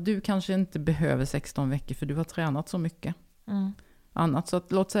tänka mig att du kanske inte behöver 16 veckor för du har tränat så mycket. Annat. Så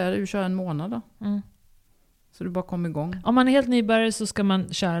att, låt säga att du kör en månad då. Så du bara kommer igång. Om man är helt nybörjare så ska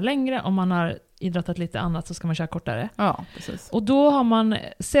man köra längre. Om man har idrottat lite annat så ska man köra kortare. Ja, precis. Och då har man,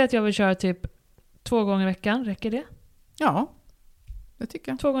 säg att jag vill köra typ 2 gånger i veckan. Räcker det? Ja, det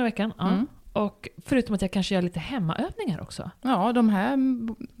tycker jag. 2 gånger i veckan, ja. Och förutom att jag kanske gör lite hemmaövningar också. Ja, de här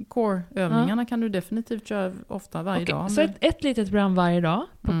core-övningarna kan du definitivt köra ofta varje dag. Så ett litet program varje dag.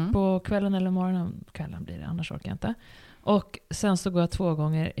 På kvällen eller morgonen. Kvällen blir det, annars orkar jag inte. Och sen så går jag 2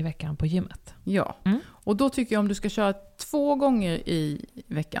 gånger i veckan på gymmet. Ja, och då tycker jag om du ska köra 2 gånger i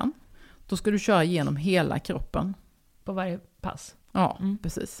veckan. Då ska du köra genom hela kroppen. På varje pass? Ja,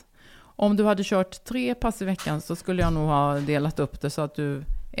 precis. Om du hade kört 3 pass i veckan så skulle jag nog ha delat upp det så att du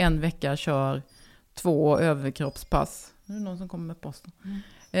en vecka kör 2 överkroppspass. Nu är det någon som kommer med posten.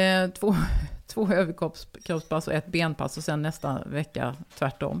 2 överkroppspass och 1 benpass och sen nästa vecka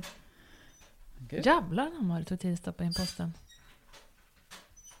tvärtom. Jävlar, han har det tid att stoppa in posten.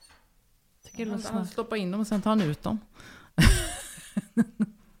 Han stoppar in dem och sen tar han ut dem.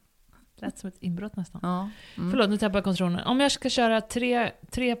 Lät som ett inbrott nästan. Ja. Förlåt, nu tappar jag kontrollen. Om jag ska köra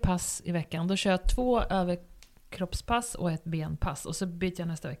 3 pass i veckan, då kör jag 2 överkroppspass och 1 benpass. Och så byter jag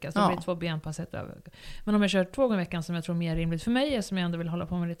nästa vecka. Så blir det 2 benpass och 1 över. Men om jag kör 2 gånger i veckan, som jag tror är mer rimligt för mig, som jag ändå vill hålla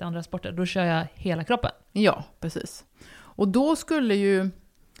på med lite andra sporter, då kör jag hela kroppen. Ja, precis. Och då skulle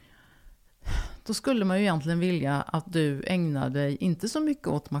man ju egentligen vilja att du ägnar dig inte så mycket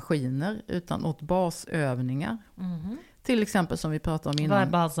åt maskiner utan åt basövningar. Till exempel som vi pratade om innan. Vad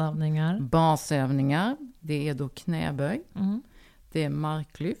är basövningar? Basövningar, det är då knäböj. Det är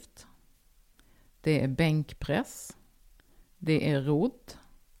marklyft. Det är bänkpress. Det är rodd.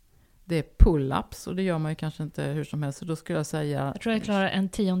 Det är pull-ups och det gör man ju kanske inte hur som helst. Så då skulle jag säga... Jag tror jag klarar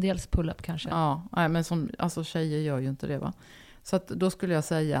 1/10 pull-up kanske. Ja, men alltså tjejer gör ju inte det, va? Så att då skulle jag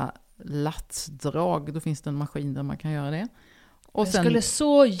säga latsdrag. Då finns det en maskin där man kan göra det. Och jag skulle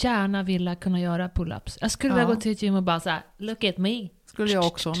så gärna vilja kunna göra pull-ups. Jag skulle vilja gå till ett gym och bara så här, look at me. Skulle jag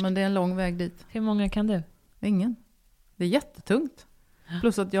också, men det är en lång väg dit. Hur många kan du? Ingen. Det är jättetungt.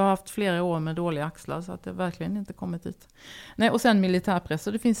 Plus att jag har haft flera år med dåliga axlar så att jag verkligen inte kommit dit. Nej, och sen militärpress.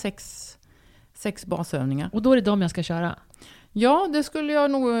 Så det finns 6 basövningar. Och då är det de jag ska köra? Ja, det skulle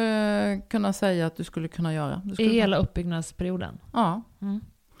jag nog kunna säga att du skulle kunna göra. I hela uppbyggnadsperioden? Ja.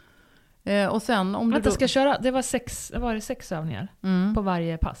 Och sen om du ska köra, det var 6 övningar på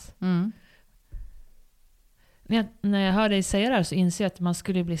varje pass. När jag hör dig säga det här så inser jag att man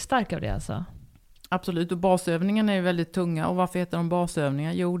skulle bli stark av det alltså. Absolut, och basövningarna är ju väldigt tunga. Och varför heter de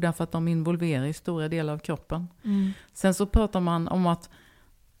basövningar? Jo, därför att de involverar i stora delar av kroppen. Sen så pratar man om att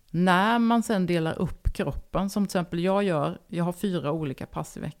när man sen delar upp kroppen, som till exempel jag har 4 olika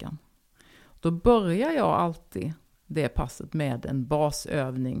pass i veckan. Då börjar jag alltid det passet med en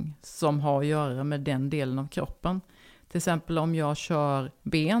basövning som har att göra med den delen av kroppen. Till exempel om jag kör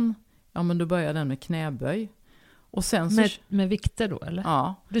ben, ja men då börjar den med knäböj. Och sen med vikter då eller?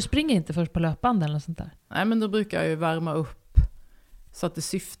 Ja. Du springer inte först på löpband eller något sånt där? Nej, men då brukar jag ju värma upp så att det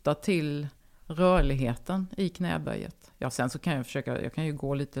syftar till rörligheten i knäböjet. Ja, sen så kan jag kan ju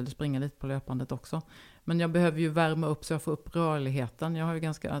gå lite eller springa lite på löpandet också. Men jag behöver ju värma upp så jag får upp rörligheten. Jag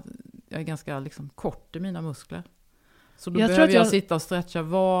är ganska liksom kort i mina muskler. Så då behöver jag sitta och stretcha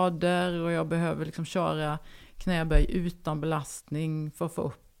vader och jag behöver liksom köra knäböj utan belastning för att få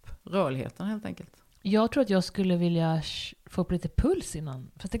upp rörligheten helt enkelt. Jag tror att jag skulle vilja få upp lite puls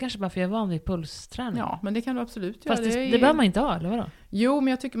innan. Fast det kanske bara för jag är van vid pulsträning. Ja, men det kan du absolut göra. Fast det behöver man inte ha, eller vadå? Jo,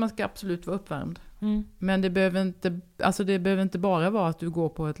 men jag tycker man ska absolut vara uppvärmd. Men det behöver inte bara vara att du går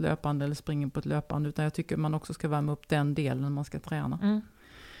på ett löpande eller springer på ett löpande, utan jag tycker man också ska värma upp den delen man ska träna.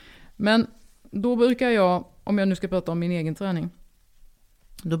 Men då brukar jag, om jag nu ska prata om min egen träning,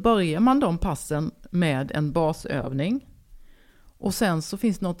 då börjar man de passen med en basövning. Och sen så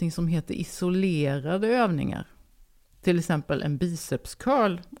finns något som heter isolerade övningar. Till exempel en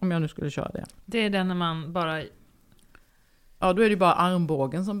bicepscurl, om jag nu skulle köra det. Det är den när man bara... Ja, då är det bara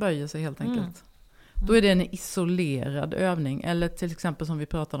armbågen som böjer sig helt enkelt. Då är det en isolerad övning. Eller till exempel som vi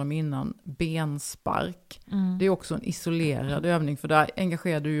pratade om innan, benspark. Det är också en isolerad övning, för där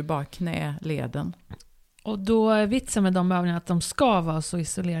engagerar du ju bara knäleden. Och då är vitsen med de övningarna att de ska vara så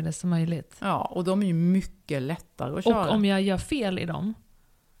isolerade som möjligt. Ja, och de är ju mycket lättare att köra. Och om jag gör fel i dem,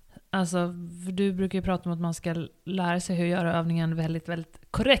 alltså för du brukar ju prata om att man ska lära sig hur att göra övningen väldigt, väldigt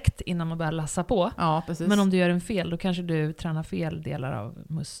korrekt innan man börjar lassa på. Ja, precis. Men om du gör en fel, då kanske du tränar fel delar av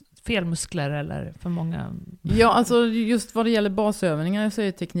fel muskler eller för många... Ja, alltså just vad det gäller basövningar så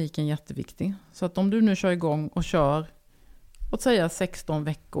är tekniken jätteviktig. Så att om du nu kör igång och kör, låt säga 16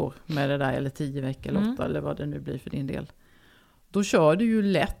 veckor med det där, eller 10 veckor eller 8 eller vad det nu blir för din del. Då kör du ju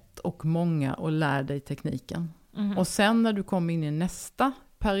lätt och många och lär dig tekniken. Och sen när du kommer in i nästa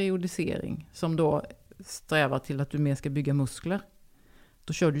periodisering, som då strävar till att du mer ska bygga muskler,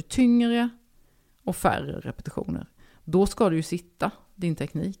 då kör du tyngre och färre repetitioner. Då ska du ju sitta din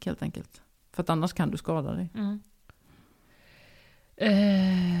teknik helt enkelt. För att annars kan du skada dig.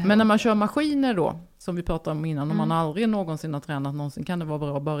 Men när man kör maskiner då, som vi pratade om innan, om man aldrig någonsin har tränat någonsin, kan det vara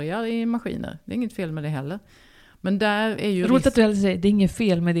bra att börja i maskiner. Det är inget fel med det heller. Men där är ju... Roligt att du säger, det är inget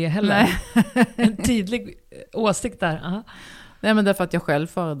fel med det heller. En tydlig åsikt där. Nej, men därför att jag själv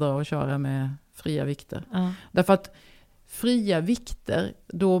föredrar att köra med fria vikter. Därför att fria vikter,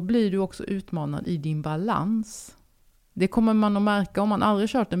 då blir du också utmanad i din balans. Det kommer man att märka om man aldrig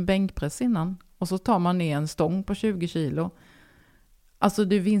kört en bänkpress innan. Och så tar man ner en stång på 20 kilo. Alltså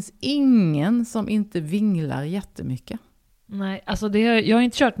det finns ingen som inte vinglar jättemycket. Nej, alltså jag har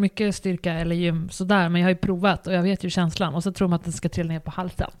inte kört mycket styrka eller gym sådär, men jag har ju provat och jag vet ju känslan. Och så tror man att den ska trilla ner på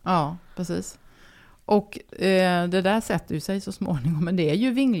halsen. Ja, precis. Och det där sätter ju sig så småningom, men det är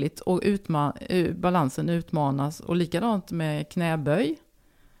ju vingligt och balansen utmanas. Och likadant med knäböj.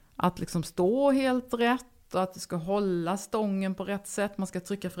 Att liksom stå helt rätt och att det ska hålla stången på rätt sätt. Man ska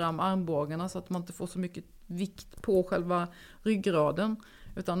trycka fram armbågarna så att man inte får så mycket vikt på själva ryggraden.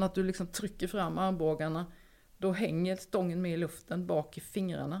 Utan att du liksom trycker fram armbågarna. Då hänger stången med i luften bak i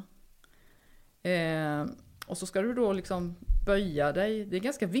fingrarna. Och så ska du då liksom böja dig. Det är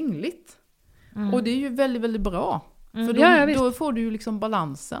ganska vingligt. Och det är ju väldigt, väldigt bra. För då får du ju liksom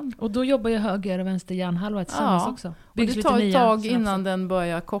balansen. Och då jobbar ju höger och vänster hjärnhalva tillsammans också. Och det tar ett tag innan den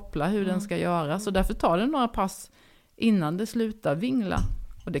börjar koppla hur den ska göra. Så därför tar det några pass innan det slutar vingla.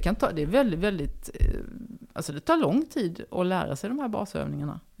 Och det är väldigt, väldigt... Alltså det tar lång tid att lära sig de här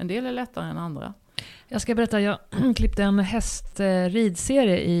basövningarna. En del är lättare än andra. Jag ska berätta, jag klippte en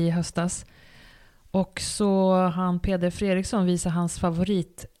hästridserie i höstas. Och så han Peder Fredriksson visade hans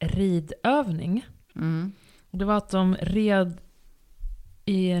favoritridövning. Och det var att de red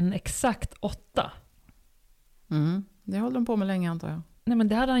i en exakt 8. Det håller de på med länge, antar jag. Nej, men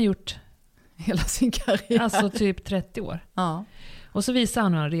det hade han gjort hela sin karriär. Alltså typ 30 år. Ja. Och så visade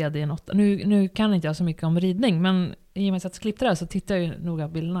han hur han red i en 8. Nu kan inte jag så mycket om ridning, men i och med att jag klippte det så tittar jag ju noga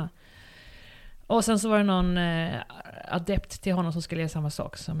på bilderna. Och sen så var det någon adept till honom som skulle göra samma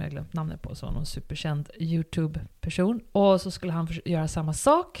sak som jag glömt namnet på. Så någon superkänd YouTube-person. Och så skulle han göra samma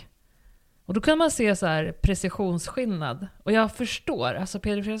sak. Och då kunde man se så här precisionsskillnad. Och jag förstår, alltså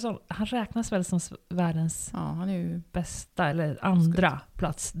Peder Fredriksson, han räknas väl som världens han är ju bästa eller andra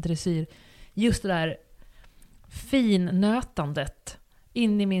plats dressyr. Just det där finnötandet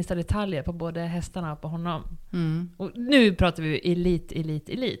in i minsta detaljer på både hästarna och på honom. Och nu pratar vi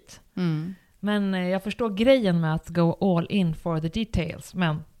elit. Men jag förstår grejen med att go all in for the details.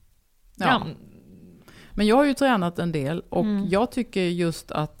 Men men jag har ju tränat en del och jag tycker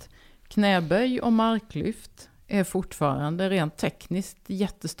just att knäböj och marklyft är fortfarande rent tekniskt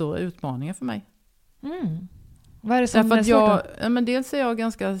jättestora utmaningar för mig. Vad är det som är svårt då? Men dels är jag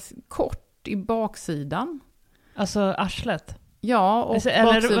ganska kort i baksidan. Alltså arslet? Ja, och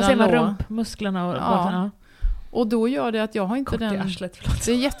eller baksidan vad säger man, rumpmusklerna och baksidan? Och då gör det att jag har inte kort i arslet, förlåt.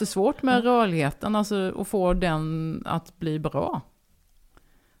 Det är jättesvårt med rörligheten, alltså att få den att bli bra.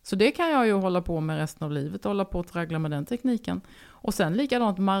 Så det kan jag ju hålla på med resten av livet, hålla på att traggla med den tekniken. Och sen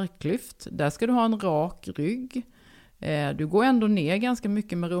likadant marklyft, där ska du ha en rak rygg. Du går ändå ner ganska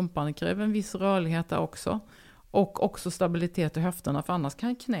mycket med rumpan. Det kräver en viss rörlighet där också. Och också stabilitet i höfterna, för annars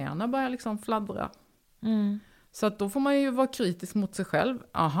kan knäna börja liksom fladdra. Så att då får man ju vara kritisk mot sig själv.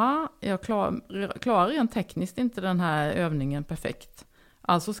 Aha, jag klarar rent tekniskt inte den här övningen perfekt.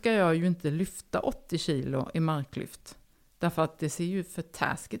 Alltså ska jag ju inte lyfta 80 kilo i marklyft. Därför att det ser ju för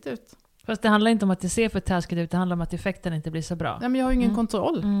taskigt ut. Fast det handlar inte om att det ser för taskigt ut, det handlar om att effekten inte blir så bra. Nej, men jag har ju ingen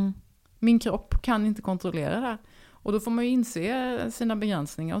kontroll. Min kropp kan inte kontrollera det här. Och då får man ju inse sina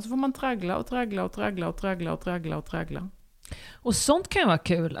begränsningar. Och så får man traggla. Och sånt kan ju vara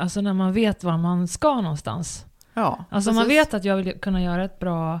kul, alltså när man vet var man ska någonstans. Ja, alltså man vet att jag vill kunna göra ett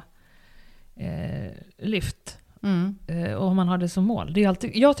bra lyft. Och om man har det som mål. Det är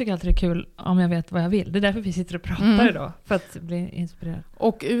alltid, jag tycker alltid det är kul om jag vet vad jag vill. Det är därför vi sitter och pratar idag. För att bli inspirerad.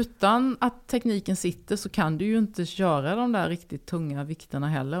 Och utan att tekniken sitter så kan du ju inte köra de där riktigt tunga vikterna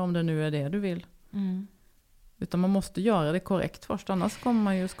heller. Om det nu är det du vill. Utan man måste göra det korrekt först. Annars kommer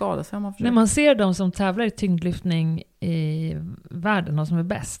man ju skada sig om man försöker. När man ser de som tävlar i tyngdlyftning i världen och som är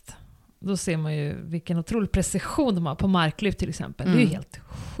bäst. Då ser man ju vilken otrolig precision de har på marklyft till exempel. Det är ju helt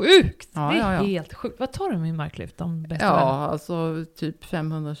sjukt. Ja, det är helt sjukt. Vad tar de i marklyft? De bästa alltså typ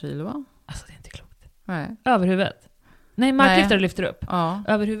 500 kilo va? Alltså det är inte klokt. Nej. Över huvudet? Nej, marklyftare lyfter upp. Ja.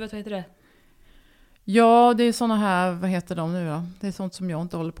 Över huvudet, vad heter det? Ja, det är såna här, vad heter de nu då? Det är sånt som jag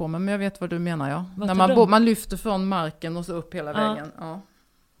inte håller på med, men jag vet vad du menar, ja. När man lyfter från marken och så upp hela vägen. Ja.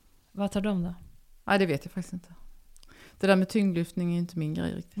 Vad tar de då? Nej, det vet jag faktiskt inte. Det där med tyngdlyftning är inte min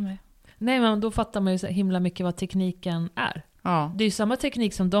grej riktigt. Nej, men då fattar man ju så himla mycket vad tekniken är. Ja. Det är ju samma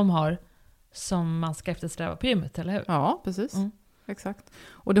teknik som de har som man ska eftersträva på gymmet, eller hur? Ja, precis. Exakt.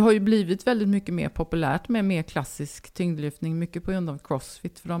 Och det har ju blivit väldigt mycket mer populärt med mer klassisk tyngdlyftning. Mycket på grund av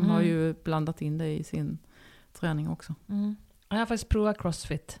CrossFit. För de har ju blandat in det i sin träning också. Jag har faktiskt provat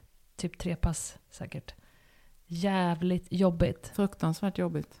CrossFit. Typ 3 pass säkert. Jävligt jobbigt. Fruktansvärt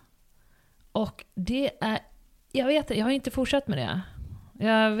jobbigt. Och det är... Jag har inte fortsatt med det.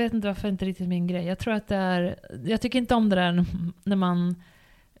 Jag vet inte varför det inte riktigt min grej. Jag tror att det är... Jag tycker inte om det där när man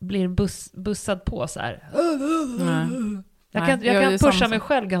blir bussad på så här. Nej. Jag kan pusha mig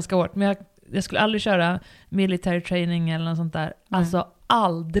själv ganska hårt, men jag skulle aldrig köra military training eller något sånt där. Nej. Alltså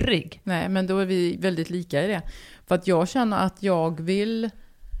aldrig. Nej, men då är vi väldigt lika i det. För att jag känner att jag vill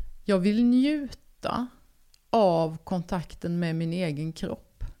njuta av kontakten med min egen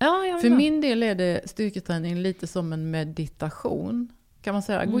kropp. Ja, för min del är det styrketräning lite som en meditation. Kan man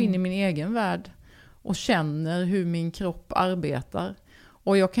säga, gå in i min egen värld och känner hur min kropp arbetar.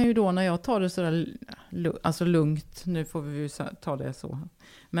 Och jag kan ju då när jag tar det sådär alltså lugnt, nu får vi ju ta det så.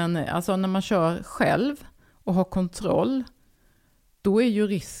 Men alltså när man kör själv och har kontroll, då är ju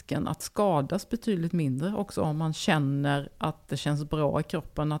risken att skadas betydligt mindre också om man känner att det känns bra i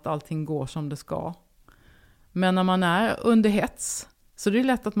kroppen, att allting går som det ska. Men när man är under hets så det är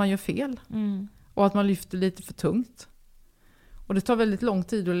lätt att man gör fel och att man lyfter lite för tungt. Och det tar väldigt lång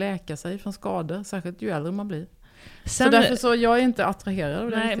tid att läka sig från skador, särskilt ju äldre man blir. Så därför så jag är inte attraherad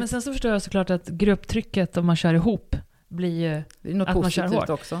av det. Nej, men sen så förstår jag såklart att grupptrycket om man kör ihop blir ju det är något att man kör hårt.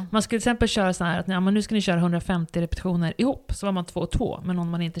 Också. Man skulle till exempel köra så här att men nu ska ni köra 150 repetitioner ihop, så var man 2 och 2 med någon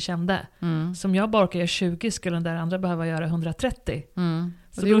man inte kände. Som jag bara orkar göra 20 skulle den där andra behöva göra 130.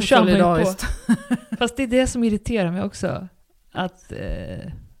 Så då kör man ju på. Fast det är det som irriterar mig också. Att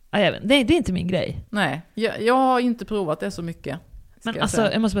nej, det är inte min grej. Nej, jag har inte provat det så mycket. Men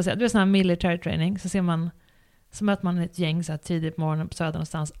alltså, jag måste bara säga, det är sån här military training, så ser man, så möter man ett gäng så här tidigt på morgonen på Söder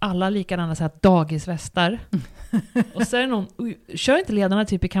någonstans, alla likadana så här dagisvästar. Och så är det någon, kör inte ledarna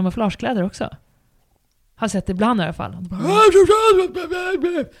typ i kamouflagekläder också? Har sett det ibland i alla fall.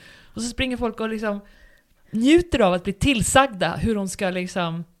 Och så springer folk och liksom njuter av att bli tillsagda hur de ska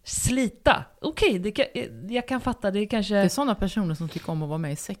liksom slita. Okej, jag kan fatta det kanske. Det är sådana personer som tycker om att vara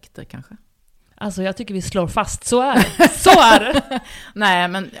med i sekter kanske. Alltså jag tycker vi slår fast, så är det. Så är det. Nej,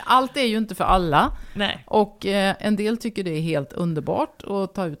 men allt är ju inte för alla. Nej. Och en del tycker det är helt underbart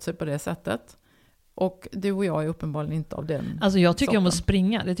att ta ut sig på det sättet. Och du och jag är uppenbarligen inte av den. Alltså jag tycker om att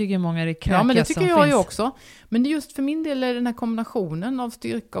springa. Det tycker många är det kräkiga. Ja, men det tycker jag ju också. Men det är just för min del är den här kombinationen av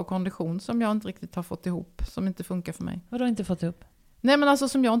styrka och kondition som jag inte riktigt har fått ihop. Som inte funkar för mig. Vadå inte fått ihop? Nej, men alltså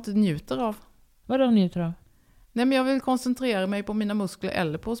som jag inte njuter av. Vadå njuter av? Nej, men jag vill koncentrera mig på mina muskler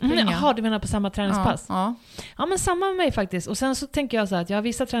eller på att springa. Jaha, du menar på samma träningspass? Ja. Ja, men samma med mig faktiskt. Och sen så tänker jag så här att jag har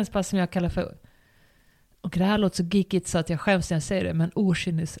vissa träningspass som jag kallar för, och det här låter så geekigt så att jag själv när jag säger det, men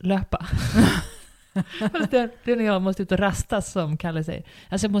okynneslöpa. det är när jag måste ut och rasta, som Kalle säger.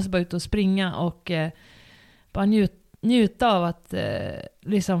 Alltså jag måste bara ut och springa och bara njuta av att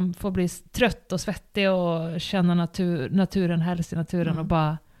liksom få bli trött och svettig och känna naturen, helst i naturen och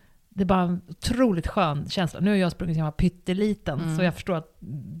bara det är bara en otroligt skön känsla. Nu har jag sprungit som jag var pytteliten, så jag förstår att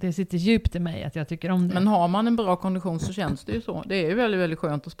det sitter djupt i mig att jag tycker om det. Men har man en bra kondition så känns det ju så. Det är ju väldigt, väldigt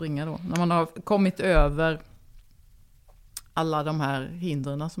skönt att springa då. När man har kommit över alla de här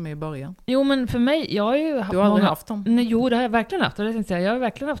hindren som är i början. Jo, men för mig, jag har ju haft... Du har aldrig haft dem? Nej, jo, det har jag verkligen haft. Och det tänkte jag har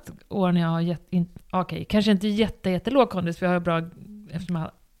verkligen haft år när jag har okej, kanske inte jättelåg kondis, för jag har bra, eftersom jag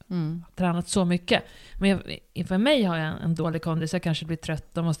har tränat så mycket. Men för mig har jag en dålig kondis. Jag kanske blir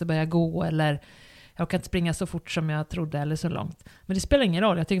trött och måste börja gå, eller jag kan inte springa så fort som jag trodde eller så långt. Men det spelar ingen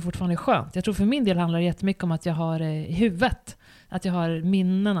roll. Jag tycker fortfarande det är skönt. Jag tror för min del handlar det jättemycket om att jag har i huvudet. Att jag har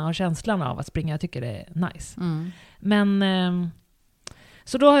minnena och känslan av att springa. Jag tycker det är nice. Men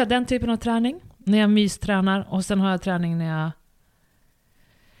så då har jag den typen av träning när jag mystränar, och sen har jag träning när jag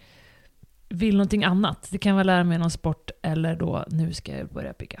vill någonting annat. Det kan vara lära mig någon sport, eller då nu ska jag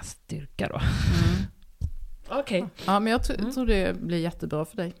börja bygga styrka då. Okej. Ja, men jag tror det blir jättebra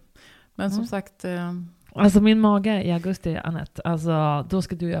för dig. Men som sagt... Alltså min mage i augusti, Anette, alltså då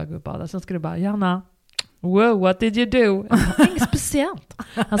ska du och jag gå och bada. Sen ska du bara, Janna, wow, what did you do? Inget speciellt.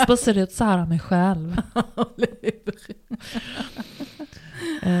 Han bara ser ut så här av mig själv.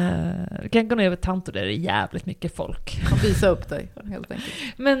 Kan gå ner över Tanto där det är jävligt mycket folk. Och visa upp dig, helt enkelt.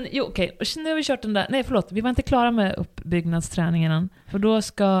 Men jo, okej. Nu har vi kört den där. Nej, förlåt. Vi var inte klara med uppbyggnadsträningen än. För då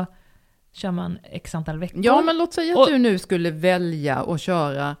kör man x antal veckor. Ja, men låt säga att du nu skulle välja att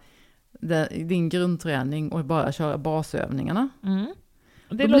köra din grundträning och bara köra basövningarna.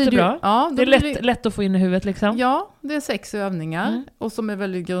 Det låter bra. Ja, det är lätt att få in i huvudet liksom. Ja, det är 6 övningar och som är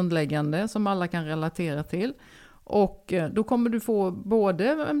väldigt grundläggande, som alla kan relatera till. Och då kommer du få både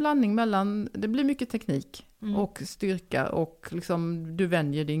en blandning mellan, det blir mycket teknik och styrka, och liksom du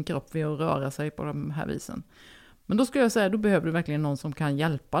vänjer din kropp vid att röra sig på de här visen. Men då skulle jag säga, då behöver du verkligen någon som kan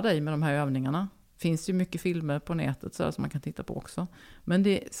hjälpa dig med de här övningarna. Finns ju mycket filmer på nätet så som man kan titta på också. Men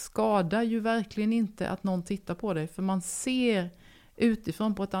det skadar ju verkligen inte att någon tittar på dig, för man ser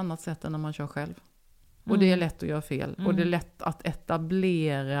utifrån på ett annat sätt än när man kör själv. Och det är lätt att göra fel. Och det är lätt att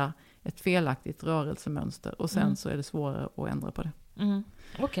etablera ett felaktigt rörelsemönster. Och sen så är det svårare att ändra på det.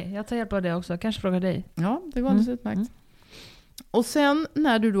 Okej, jag tar hjälp av det också. Kanske fråga dig. Ja, det går alldeles utmärkt. Och sen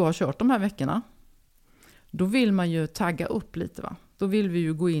när du då har kört de här veckorna, då vill man ju tagga upp lite, va? Då vill vi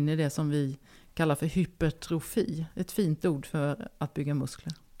ju gå in i det som vi kallar för hypertrofi. Ett fint ord för att bygga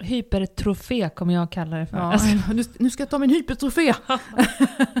muskler. Hypertrofé kommer jag kalla det för. Ja, nu ska jag ta min hypertrofé.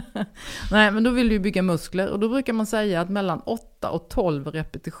 Nej, men då vill du bygga muskler. Och då brukar man säga att mellan 8 och 12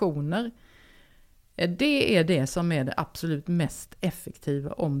 repetitioner, det är det som är det absolut mest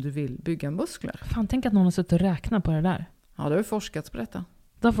effektiva om du vill bygga muskler. Fan, tänk att någon har suttit och räknat på det där. Ja, det har ju forskats på detta.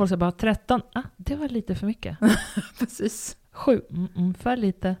 Då får folk bara 13. Det var lite för mycket. Precis. 7. För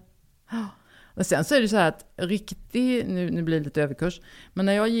lite. Och sen så är det så här att nu blir det lite överkurs, men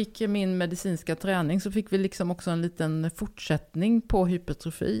när jag gick min medicinska träning så fick vi liksom också en liten fortsättning på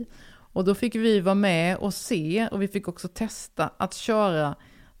hypertrofi. Och då fick vi vara med och se, och vi fick också testa att köra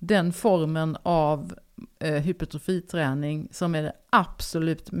den formen av hypertrofiträning som är det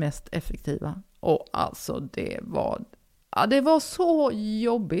absolut mest effektiva. Och alltså det var så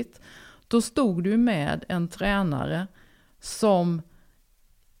jobbigt. Då stod du med en tränare som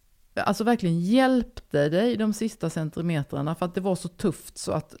alltså verkligen hjälpte dig de sista centimetrarna, för att det var så tufft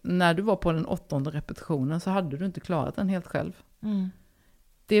så att när du var på den 8:e repetitionen så hade du inte klarat den helt själv.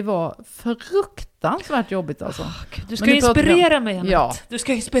 Det var fruktansvärt jobbigt alltså. Du ska inspirera mig, Annette. Ja. Du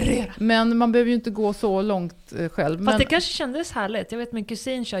ska inspirera. Men man behöver ju inte gå så långt själv. Fast det kanske kändes härligt. Jag vet min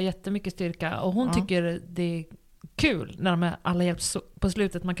kusin kör jättemycket styrka och hon tycker det är kul när de alla hjälps på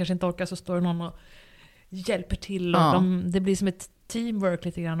slutet. Man kanske inte orkar, så står någon och hjälper till. Och det blir som ett teamwork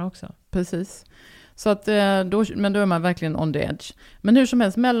lite grann också. Precis. Så att men då är man verkligen on the edge. Men hur som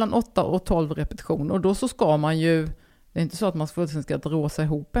helst, mellan 8 och 12 repetitioner. Och då så ska man ju, det är inte så att man ska dra sig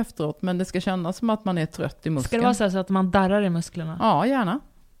ihop efteråt, men det ska kännas som att man är trött i muskeln. Ska det vara så att man darrar i musklerna? Ja, gärna.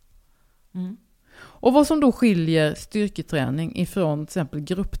 Och vad som då skiljer styrketräning ifrån till exempel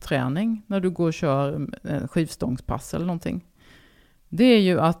gruppträning, när du går och kör skivstångspass eller någonting, det är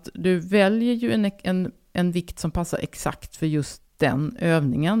ju att du väljer ju en vikt som passar exakt för just den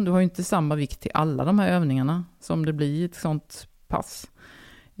övningen. Du har ju inte samma vikt till alla de här övningarna som det blir i ett sånt pass.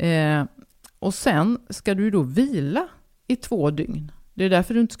 Och sen ska du då vila i 2 dygn. Det är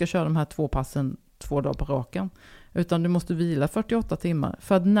därför du inte ska köra de här 2 passen 2 dagar på raken. Utan du måste vila 48 timmar.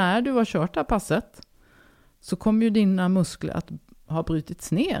 För att när du har kört det här passet så kommer ju dina muskler att ha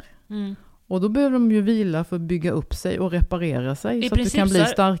brutits ner. Och då behöver de ju vila för att bygga upp sig och reparera sig så att du kan bli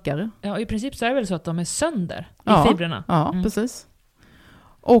starkare. Ja, i princip så är det väl så att de är sönder i fibrerna. Ja, precis.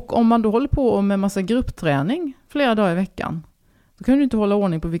 Och om man då håller på med massa gruppträning flera dagar i veckan, Då kan du inte hålla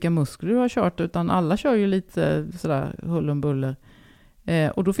ordning på vilka muskler du har kört, utan alla kör ju lite sådär hull om buller.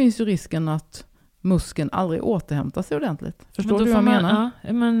 Och då finns ju risken att muskeln aldrig återhämtar sig ordentligt. Förstår du vad jag menar?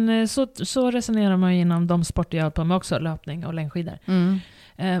 Ja, men så resonerar man ju inom de sporter jag har på med också, löpning och längdskidor.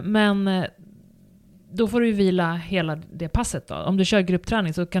 Men då får du vila hela det passet då. Om du kör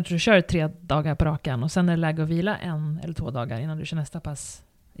gruppträning så kanske du kör 3 dagar på rakan och sen är det läge att vila 1 eller 2 dagar innan du kör nästa pass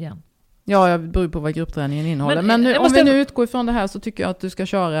igen. Ja, jag beror på vad gruppträningen innehåller. Men nu, om vi nu utgår ifrån det här så tycker jag att du ska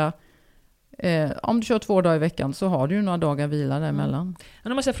köra om du kör 2 dagar i veckan så har du ju några dagar vila däremellan. Men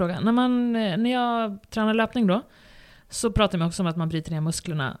då måste jag fråga, när jag tränar löpning då så pratar man också om att man bryter ner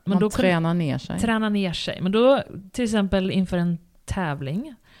musklerna. Men man då tränar ner sig. Men då till exempel inför en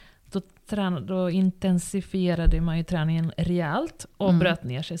tävling då intensifierade man ju träningen rejält och bröt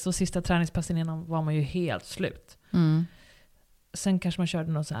ner sig. Så sista träningspassen innan var man ju helt slut. Sen kanske man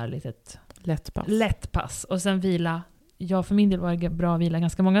körde något så här litet lätt pass. Och sen vila. Jag för min del var det bra att vila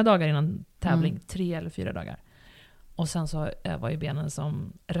ganska många dagar innan tävling. 3 eller 4 dagar. Och sen så var ju benen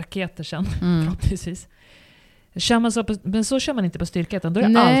som raketer sen. Förhoppningsvis. Men så kör man inte på styrka, utan då är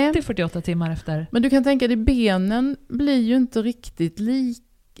det alltid 48 timmar efter. Men du kan tänka dig, benen blir ju inte riktigt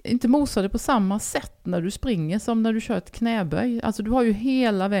inte mosade på samma sätt när du springer som när du kör ett knäböj. Alltså du har ju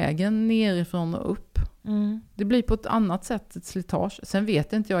hela vägen nerifrån och upp. Det blir på ett annat sätt ett slitage. Sen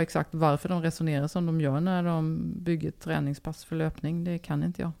vet inte jag exakt varför de resonerar som de gör när de bygger ett träningspass för löpning. Det kan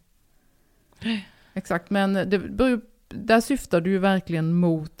inte jag. Exakt, men där syftar du ju verkligen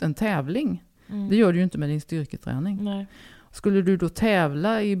mot en tävling. Det gör du ju inte med din styrketräning. Nej. Skulle du då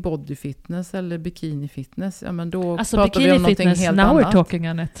tävla i bodyfitness eller bikinifitness, ja men då alltså pratar vi om någonting helt now annat. We're talking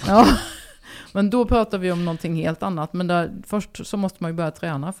on it. Ja, men då pratar vi om någonting helt annat. Men först så måste man ju börja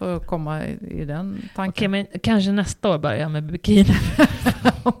träna för att komma i den tanken. Okej, men kanske nästa år börja med bikini.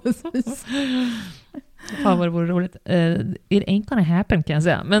 Ja, precis. Fan vad det vore roligt. It ain't gonna happen kan jag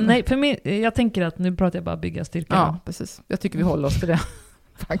säga. Men nej, för mig, jag tänker att nu pratar jag bara bygga styrka. Ja, precis. Jag tycker vi håller oss till det.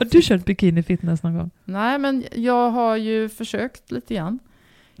 Har du kört bikini fitness någon gång? Nej, men jag har ju försökt lite grann.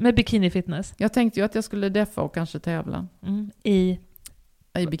 Med bikini fitness? Jag tänkte ju att jag skulle deffa och kanske tävla. I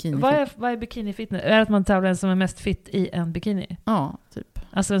bikini. Vad är bikini fitness? Är det att man tävlar den som är mest fit i en bikini? Ja, typ.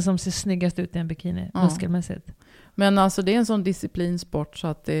 Alltså den som ser snyggast ut i en bikini, muskelmässigt. Men alltså det är en sån disciplinsport så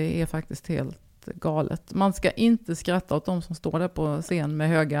att det är faktiskt helt galet. Man ska inte skratta åt de som står där på scen med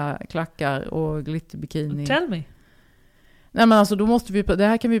höga klackar och glitterbikini. Tell me. Nej, men alltså då måste det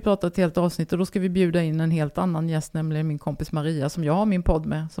här kan vi prata ett helt avsnitt och då ska vi bjuda in en helt annan gäst, nämligen min kompis Maria som jag har min podd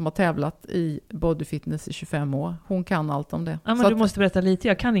med, som har tävlat i bodyfitness i 25 år. Hon kan allt om det. Ja, men du måste berätta lite,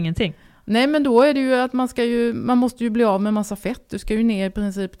 jag kan ingenting. Nej, men då är det ju att man måste ju bli av med massa fett. Du ska ju ner i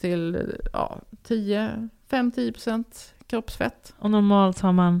princip till 5-10% kroppsfett. Och normalt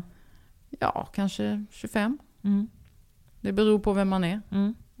har man? Ja, kanske 25. Det beror på vem man är.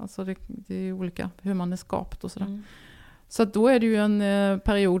 Alltså det är olika hur man är skapt och sådär. Så att då är det ju en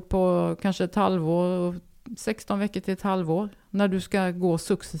period på kanske ett halvår, 16 veckor till ett halvår, när du ska gå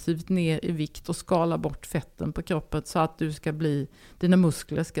successivt ner i vikt och skala bort fetten på kroppen så att dina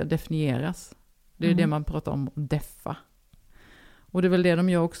muskler ska definieras. Det är det man pratar om, deffa. Och det är väl det de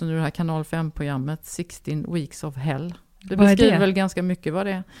gör också nu, det här kanal 5-programmet 16 Weeks of Hell. Det beskriver väl ganska mycket vad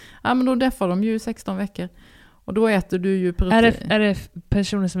det är. Ja, men då deffar de ju 16 veckor. Och då äter du ju protein. Är det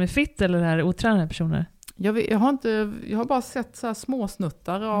personer som är fit eller är det otränade personer? Jag har bara sett så här små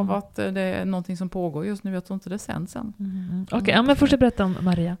snuttar av att det är någonting som pågår just nu. Jag tror inte det sänds sen. Okej, men fortsätt berätta om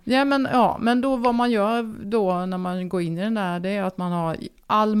Maria. Men då vad man gör då när man går in i den där, det är att man har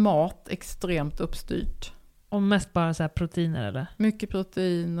all mat extremt uppstyrt. Och mest bara så här proteiner eller? Mycket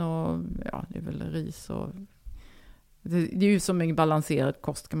protein och det är väl ris och det är ju som en balanserad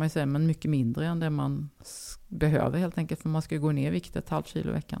kost kan man ju säga, men mycket mindre än det man behöver helt enkelt, för man ska gå ner i vikt 1,5 kilo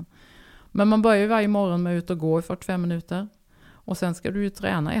i veckan. Men man börjar ju varje morgon med att ut och gå i 45 minuter. Och sen ska du ju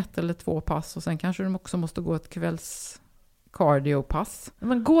träna 1 eller 2 pass. Och sen kanske du också måste gå ett kvälls cardiopass.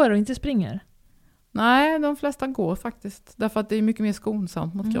 Man går och inte springer? Nej, de flesta går faktiskt. Därför att det är mycket mer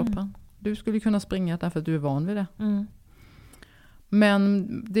skonsamt mot kroppen. Du skulle kunna springa därför att du är van vid det. Men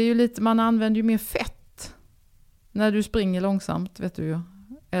det är ju lite, man använder ju mer fett när du springer långsamt, vet du ju.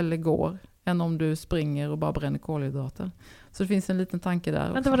 Eller går. Än om du springer och bara bränner kolhydrater. Så det finns en liten tanke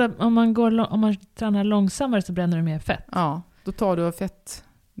där. Vänta, om man tränar långsammare så bränner du mer fett? Ja, då tar du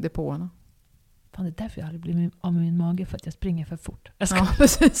fettdepåerna. Fan, det är därför jag aldrig blir av med min mage, för att jag springer för fort. Ja,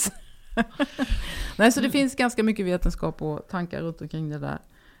 precis. Nej, så det finns ganska mycket vetenskap och tankar runt omkring det där.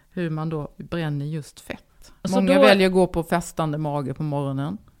 Hur man då bränner just fett. Många väljer att gå på festande mage på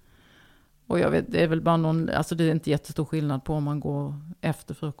morgonen. Och jag vet, det är väl bara alltså det är inte jättestor skillnad på om man går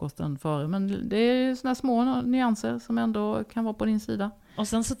efter frukosten före. Men det är såna små nyanser som ändå kan vara på din sida. Och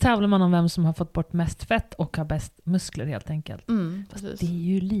sen så tävlar man om vem som har fått bort mest fett och har bäst muskler helt enkelt. Precis. Det är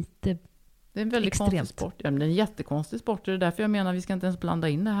ju lite det är en väldigt extremt. konstig sport. Ja, men det är en jättekonstig sport. Det är därför jag menar att vi ska inte ens blanda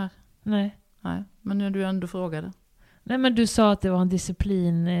in det här. Nej. Men när du ändå frågade. Nej, men du sa att det var en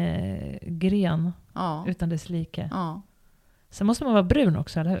disciplingren Ja. utan dess like. Ja. Sen måste man vara brun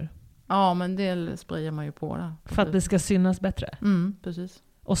också, eller hur? Ja, men det sprayar man ju på där. För att det ska synas bättre. Precis.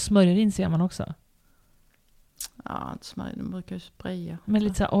 Och smörjer in ser man också. Ja, inte smörj. De brukar ju spraya. Men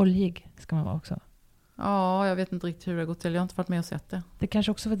lite så här oljig ska man vara också. Ja, jag vet inte riktigt hur det går till. Jag har inte varit med och sett det. Det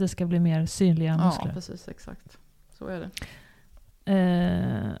kanske också för att det ska bli mer synliga muskler. Ja, precis. Exakt. Så är det.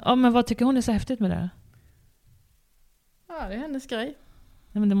 Ja, men vad tycker hon är så häftigt med det? Ja, det är hennes grej.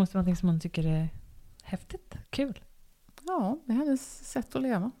 Nej, men det måste vara något som man tycker är häftigt. Kul. Ja, det är hennes sätt att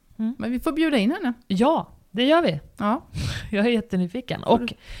leva. Mm. Men vi får bjuda in henne. Ja, det gör vi. Ja. Jag är jättenyfiken.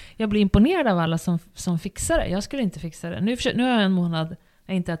 Och jag blir imponerad av alla som fixar det. Jag skulle inte fixa det. Nu har jag en månad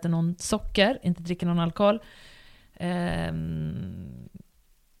jag inte äter någon socker, inte dricker någon alkohol.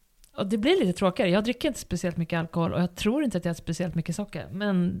 Och det blir lite tråkigare. Jag dricker inte speciellt mycket alkohol och jag tror inte att jag äter speciellt mycket socker.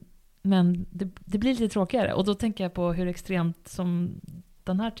 Men det blir lite tråkigare. Och då tänker jag på hur extremt som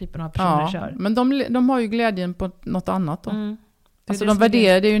den här typen av personer kör. Men de har ju glädjen på något annat då. Alltså de har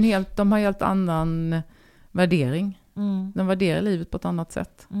en helt annan värdering. De värderar livet på ett annat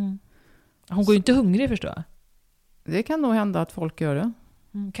sätt. Hon går ju inte hungrig, förstår jag. Det kan nog hända att folk gör det.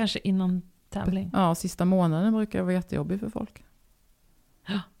 Kanske innan tävling. Ja, sista månaden brukar det vara jättejobbig för folk.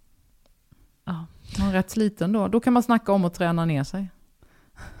 Ja. Man är rätt sliten då. Då kan man snacka om att träna ner sig.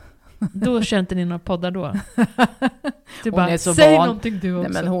 Då känner inte ni några poddar då? Du hon bara, är så säg van. någonting du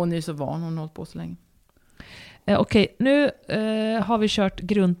också. Nej, men hon är ju så van. Hon har hållit på så länge. Okej, nu har vi kört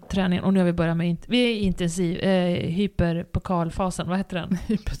grundträningen och nu har vi börjat med vi är i intensiv hyperpokalfasen. Vad heter den?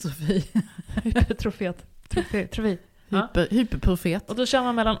 Hypertrofi. Hypertrofi. Hyperprofet. Och då kör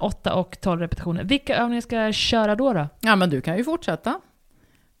man mellan 8 och 12 repetitioner. Vilka övningar ska jag köra då? Ja, men du kan ju fortsätta.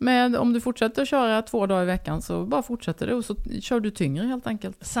 Men om du fortsätter att köra 2 dagar i veckan så bara fortsätter du och så kör du tyngre helt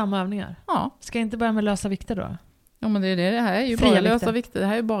enkelt. Samma övningar? Ja. Ska jag inte börja med lösa vikter då? Ja, men det här är ju fria bara vikter. lösa vikter. Det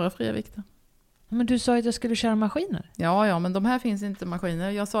här är ju bara fria vikter. Men du sa ju att jag skulle köra maskiner. Ja, men de här finns inte maskiner.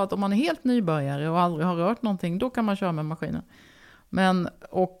 Jag sa att om man är helt nybörjare och aldrig har rört någonting, då kan man köra med maskiner.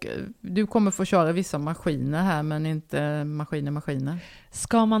 Och du kommer få köra vissa maskiner här, men inte maskiner.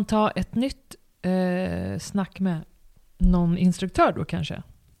 Ska man ta ett nytt snack med någon instruktör då kanske?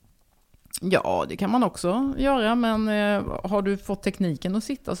 Ja, det kan man också göra, men har du fått tekniken att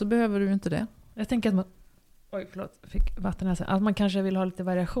sitta så behöver du inte det. Jag tänker att man... Oj, förlåt. Fick vatten här. Att man kanske vill ha lite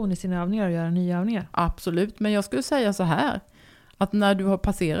variation i sina övningar och göra nya övningar. Absolut, men jag skulle säga så här. Att när du har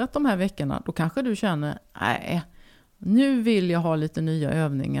passerat de här veckorna, då kanske du känner, nej, nu vill jag ha lite nya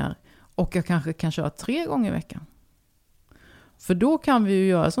övningar. Och jag kanske kan köra 3 gånger i veckan. För då kan vi ju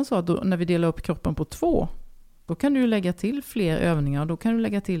göra som så att när vi delar upp kroppen på 2, då kan du lägga till fler övningar och då kan du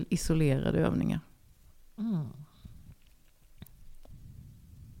lägga till isolerade övningar.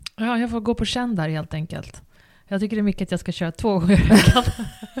 Ja, jag får gå på känn där helt enkelt. Jag tycker det är mycket att jag ska köra 2 gånger i veckan.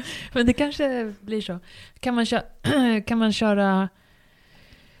 Men det kanske blir så. Kan man köra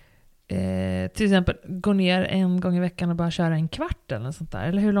till exempel gå ner 1 gång i veckan och bara köra 1 kvart eller något sånt där?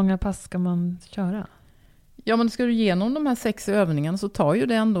 Eller hur långa pass ska man köra? Ja, men ska du igenom de här 6 övningarna så tar ju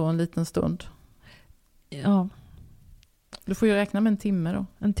det ändå en liten stund. Ja. Du får ju räkna med 1 timme då.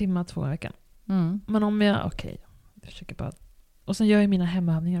 1 timme 2 gånger i veckan. Men om jag försöker bara. Och sen gör jag mina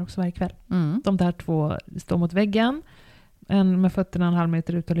hemövningar också varje kväll. De där 2 står mot väggen. En med fötterna 1,5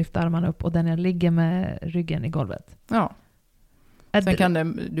 meter ut och lyfter armarna upp. Och den jag ligger med ryggen i golvet. Ja. Sen kan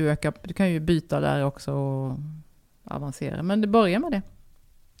du kan ju byta där också och avancera. Men det börjar med det.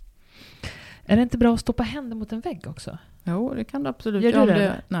 Är det inte bra att stoppa händer mot en vägg också? Jo, det kan du absolut. Gör du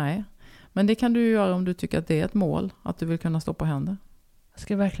det? Nej. Men det kan du göra om du tycker att det är ett mål. Att du vill kunna stoppa händer. Jag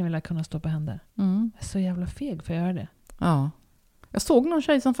skulle verkligen vilja kunna stoppa händer. Jag är så jävla feg för att göra det. Ja. Jag såg någon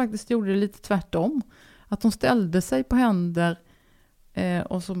tjej som faktiskt gjorde det lite tvärtom. Att hon ställde sig på händer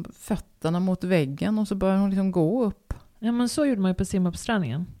och så fötterna mot väggen och så började hon liksom gå upp. Ja, men så gjorde man ju på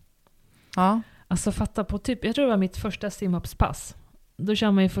simuppsträningen. Ja. Alltså fatta på jag tror det var mitt första simuppspass. Då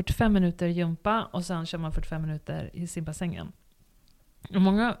kör man ju 45 minuter gympa och sen kör man 45 minuter i simbassängen. Och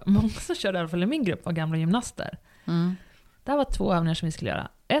många som körde i alla fall i min grupp var gamla gymnaster. Det här var 2 övningar som vi skulle göra.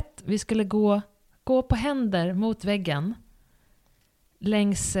 1, vi skulle gå på händer mot väggen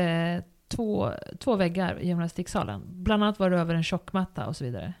längs 2 väggar i gymnastiksalen. Bland annat var det över en tjockmatta och så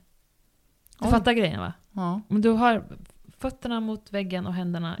vidare. Du fattar grejen, va? Ja. Men du har fötterna mot väggen och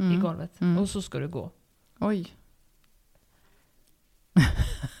händerna i golvet. Och så ska du gå. Oj.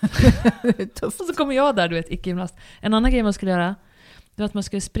 Det är tufft. Och så kommer jag där, du vet, icke-gymnast. En annan grej man skulle göra, det var att man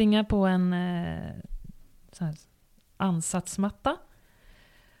skulle springa på en så här, ansatsmatta.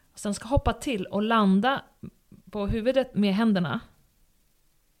 Och sen ska hoppa till och landa på huvudet med händerna.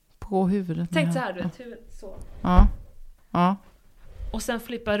 På huvudet? Tänk så här, du vet, huvudet så. Ja. Ja. Och sen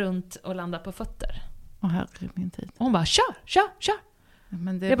flippa runt och landa på fötter. Herre min tid. Och hon bara, kör.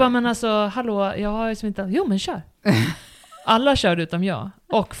 Men det jag bara, men alltså, hallå, jag har ju som inte... Jo, men kör. Alla körde utom jag.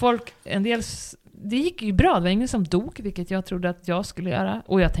 Och folk, en del... Det gick ju bra, det var ingen som dog, vilket jag trodde att jag skulle göra.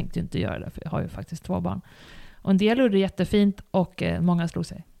 Och jag tänkte ju inte göra det, för jag har ju faktiskt 2 barn. Och en del gjorde det jättefint och många slog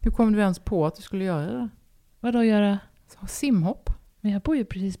sig. Hur kom du ens på att du skulle göra det? Vadå göra? Simhopp. Men jag bor ju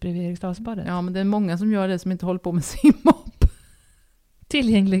precis bredvid Eriksdalsbadet. Ja, men det är många som gör det som inte håller på med simhopp.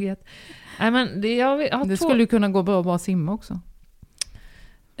 Tillgänglighet. Nej, men det skulle ju kunna gå bra att bara simma också.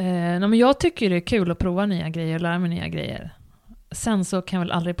 Men jag tycker det är kul att prova nya grejer och lära mig nya grejer. Sen så kan jag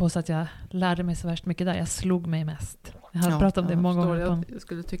väl aldrig påstå att jag lärde mig så värst mycket där. Jag slog mig mest. Jag har pratat om det många gånger. Jag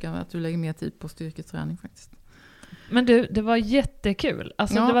skulle tycka att du lägger mer tid på styrketräning faktiskt. Men du, det var jättekul.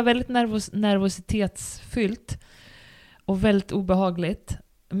 Alltså det var väldigt nervositetsfyllt och väldigt obehagligt.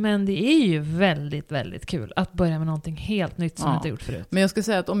 Men det är ju väldigt, väldigt kul att börja med någonting helt nytt som jag inte gjort förut. Men jag ska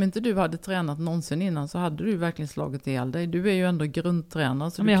säga att om inte du hade tränat någonsin innan så hade du verkligen slagit ihjäl dig. Du är ju ändå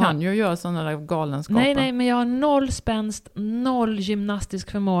grundtränare så du kan ju göra sådana där galenskaper. Nej, men jag har 0 spänst, 0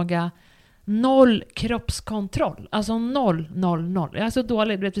 gymnastisk förmåga, 0 kroppskontroll. Alltså 0. Jag är så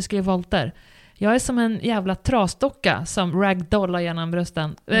dålig, du vet vi skrev volter. Jag är som en jävla trasdocka som ragdollar genom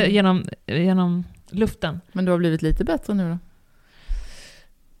brösten, genom luften. Men du har blivit lite bättre nu då?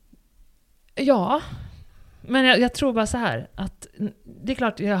 Ja, men jag tror bara så här att det är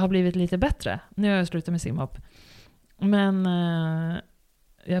klart jag har blivit lite bättre. Nu har jag slutat med simhopp. Men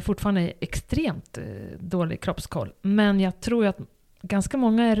jag är fortfarande extremt dålig kroppskoll. Men jag tror att ganska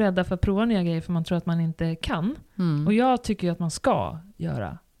många är rädda för att prova nya grejer för man tror att man inte kan. Och jag tycker ju att man ska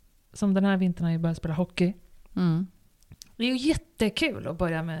göra. Som den här vintern har jag börjat spela hockey. Det är ju jättekul att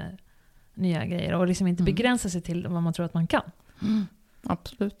börja med nya grejer och liksom inte begränsa sig till vad man tror att man kan.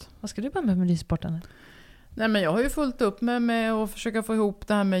 Absolut. Vad ska du börja med nysporten? Nej, men jag har ju fullt upp med att försöka få ihop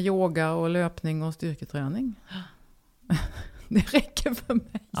det här med yoga och löpning och styrketräning. Det räcker för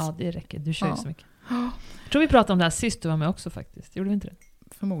mig. Ja, det räcker. Du kör ju så mycket. Jag tror vi pratade om det här sist du var med också faktiskt. Gjorde vi inte det?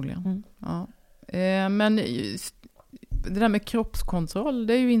 Förmodligen. Ja. Men det där med kroppskontroll,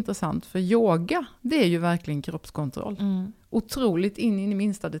 det är ju intressant. För yoga, det är ju verkligen kroppskontroll. Otroligt in i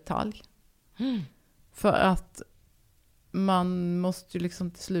minsta detalj. För att man måste ju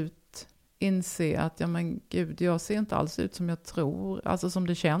liksom till slut inse att ja men gud, jag ser inte alls ut som jag tror, alltså som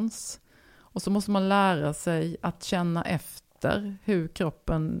det känns. Och så måste man lära sig att känna efter hur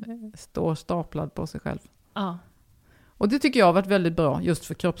kroppen står staplad på sig själv. Ja. Och det tycker jag har varit väldigt bra just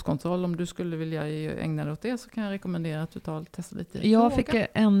för kroppskontroll. Om du skulle vilja ägna dig åt det så kan jag rekommendera att du testar lite. Jag fick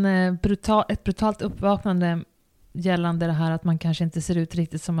ett brutalt uppvaknande gällande det här att man kanske inte ser ut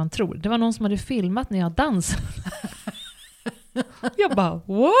riktigt som man tror. Det var någon som hade filmat när jag dansade. Jag bara,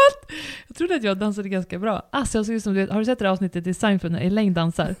 what? Jag trodde att jag dansade ganska bra. Alltså jag ser ut som, har du sett det avsnittet i Seinfeld när Elaine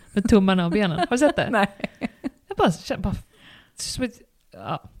dansar med tummarna och benen? Har du sett det? Nej. Jag bara ja. Så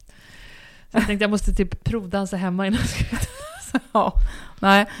jag tänkte jag måste typ provdansa hemma innan jag ska ja.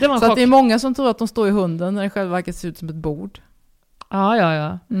 Nej, så att det är många som tror att de står i hunden när det själva verkar se ut som ett bord.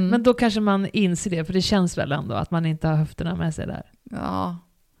 Ja. Men då kanske man inser det, för det känns väl ändå att man inte har höfterna med sig där. Ja,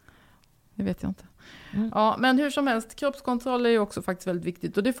 det vet jag inte. Ja, men hur som helst, kroppskontroll är ju också faktiskt väldigt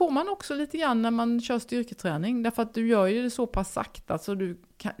viktigt. Och det får man också lite grann när man kör styrketräning. Därför att du gör ju det så pass sakta. Så det är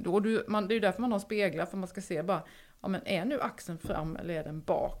ju därför man har speglar, för man ska se bara, ja men är nu axeln fram eller är den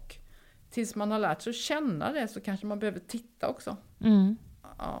bak? Tills man har lärt sig att känna det så kanske man behöver titta också.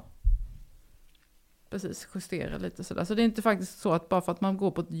 Ja. Precis, justera lite sådär. Så det är inte faktiskt så att bara för att man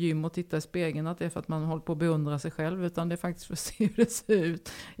går på ett gym och tittar i spegeln att det är för att man håller på att beundra sig själv, utan det är faktiskt för att se hur det ser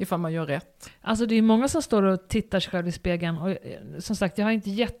ut ifall man gör rätt. Alltså det är många som står och tittar sig själv i spegeln och som sagt, jag har inte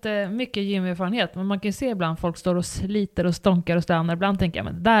jättemycket gymerfarenhet, men man kan ju se ibland folk står och sliter och stånkar och stannar. Ibland tänker jag,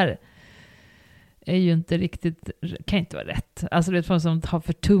 men det där är ju inte riktigt, kan inte vara rätt. Alltså det är folk som har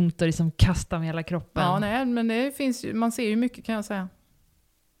för tungt och liksom kastar med hela kroppen. Ja, nej, men det finns ju, man ser ju mycket, kan jag säga.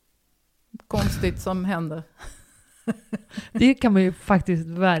 Konstigt som händer. Det kan man ju faktiskt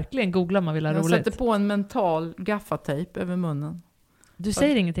verkligen googla om man vill ha roligt. Jag sätter på en mental gaffatejp över munnen. Du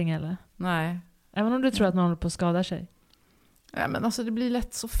säger ingenting eller? Nej. Även om du tror att någon håller på att skada sig? Ja, men alltså det blir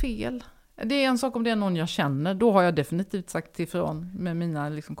lätt så fel. Det är en sak om det är någon jag känner. Då har jag definitivt sagt ifrån med mina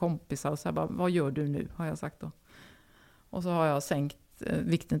liksom kompisar. Så här bara, vad gör du nu? Har jag sagt då. Och så har jag sänkt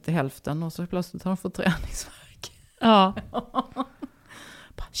vikten till hälften och så plötsligt har de fått träningsvärk. Ja.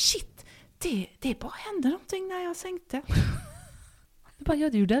 Bara, shit, det bara hände någonting när jag sänkte.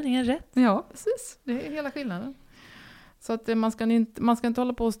 Du gjorde ingen rätt. Ja, precis. Det är hela skillnaden. Så att man ska inte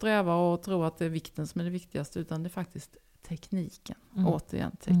hålla på och sträva och tro att det är vikten som är det viktigaste, utan det är faktiskt tekniken.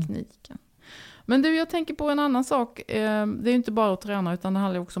 Återigen, tekniken. Men du, jag tänker på en annan sak. Det är ju inte bara att träna, utan det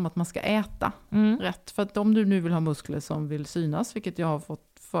handlar också om att man ska äta rätt. För att om du nu vill ha muskler som vill synas, vilket jag har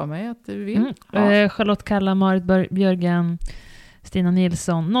fått för mig att du vill. Charlotte Kalla, Marit Björgen, Stina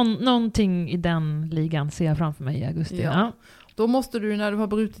Nilsson. Någonting i den ligan ser jag framför mig i augusti. Ja. Då måste du, när du har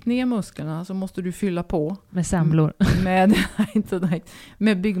brutit ner musklerna, så måste du fylla på. Med semlor.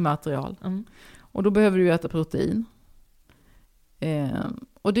 Med byggmaterial. Och då behöver du äta protein.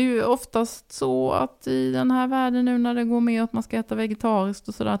 Och det är ju oftast så att i den här världen nu när det går med att man ska äta vegetariskt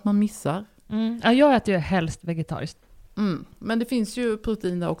och sådär, att man missar. Ja, jag äter ju helst vegetariskt. Men det finns ju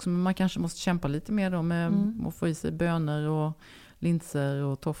protein där också, men man kanske måste kämpa lite mer då med att få i sig bönor och linser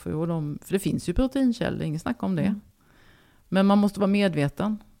och tofu och för det finns ju proteinkällor, ingen snack om det. Men man måste vara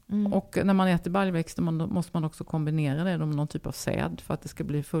medveten. Och när man äter baljväxter måste man också kombinera det med någon typ av säd för att det ska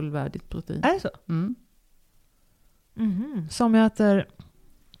bli fullvärdigt protein. Är det så? Som jag äter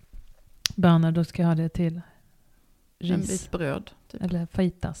bönor, då ska jag ha det till ris. En bit bröd. Typ. Eller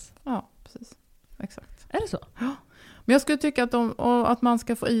fajitas. Ja, precis. Exakt. Är det så? Ja. Men jag skulle tycka att man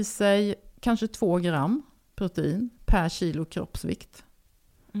ska få i sig kanske 2 gram protein per kilo kroppsvikt.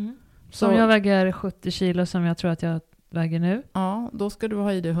 Som jag väger 70 kilo som jag tror att jag väger nu. Ja, då ska du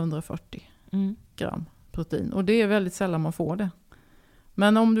ha i dig 140 gram protein. Och det är väldigt sällan man får det.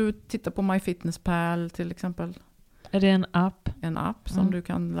 Men om du tittar på MyFitnessPal till exempel. Är det en app? En app som du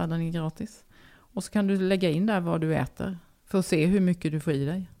kan ladda ner gratis. Och så kan du lägga in där vad du äter. För att se hur mycket du får i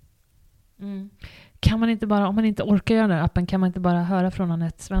dig. Kan man inte bara, om man inte orkar göra den här appen, kan man inte bara höra från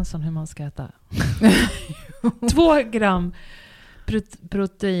Anette Svensson hur man ska äta? 2 gram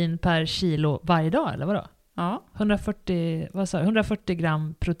protein per kilo varje dag, eller vadå? Ja. 140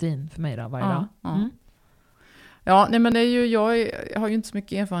 gram protein för mig då, varje dag. Ja, nej, men det är ju, jag har ju inte så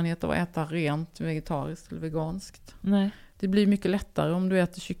mycket erfarenhet av att äta rent vegetariskt eller veganskt. Nej. Det blir mycket lättare om du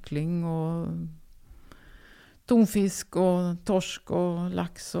äter kyckling och tonfisk och torsk och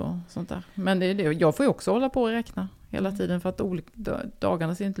lax och sånt där. Men det är det. Jag får ju också hålla på och räkna hela tiden för att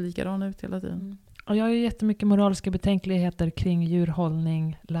dagarna ser inte likadana ut hela tiden. Och jag har ju jättemycket moraliska betänkligheter kring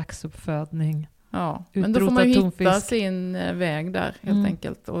djurhållning, laxuppfödning. Ja, men då får man ju hitta sin väg där helt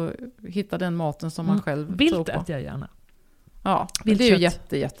enkelt och hitta den maten som man själv vilt tror på. Vilt äter jag gärna. Ja, det är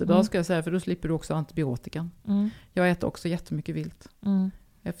ju jättebra ska jag säga, för då slipper du också antibiotikan. Jag äter också jättemycket vilt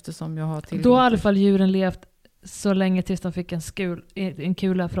eftersom jag har tillgång. Då har i alla fall djuren levt så länge tills de fick en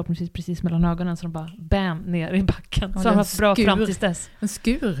kula förhoppningsvis precis mellan ögonen så de bara bam ner i backen. Ja, så har de haft bra fram tills dess. En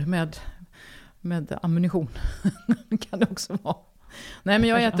skur med ammunition kan det också vara. Nej, men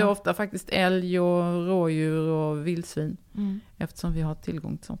jag äter ofta faktiskt älg och rådjur och vildsvin eftersom vi har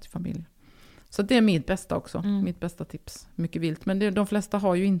tillgång till sånt i familjen. Så det är mitt bästa också, mitt bästa tips. Mycket vilt, men de flesta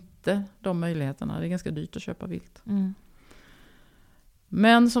har ju inte de möjligheterna. Det är ganska dyrt att köpa vilt.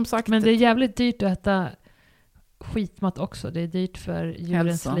 Men som sagt... Men det är jävligt dyrt att äta skitmat också. Det är dyrt för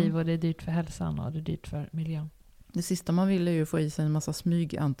djurens liv och det är dyrt för hälsan och det är dyrt för miljön. Det sista man vill är ju få i sig en massa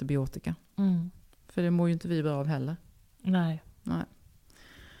smygantibiotika. För det mår ju inte vi bra av heller. Nej,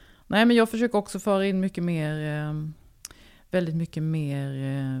 men jag försöker också föra in väldigt mycket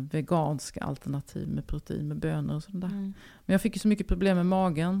mer veganska alternativ med protein, med bönor och sånt där. Men jag fick ju så mycket problem med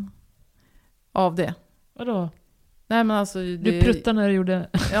magen av det. Vadå? Nej, men alltså... Du pruttade när du gjorde...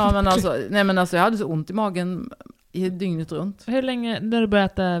 Ja, men alltså jag hade så ont i magen dygnet runt. Hur länge när du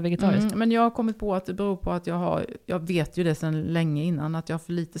började äta vegetariskt? Men jag har kommit på att det beror på att jag vet ju det sedan länge innan, att jag har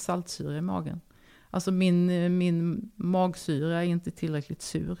för lite saltsyra i magen. Alltså min magsyra är inte tillräckligt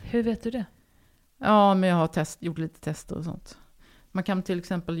sur. Hur vet du det? Ja, men jag har gjort lite tester och sånt. Man kan till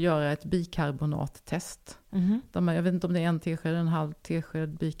exempel göra ett bikarbonattest. Jag vet inte om det är 1 tesked eller 1/2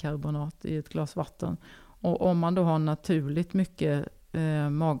 tesked bikarbonat i ett glas vatten. Och om man då har naturligt mycket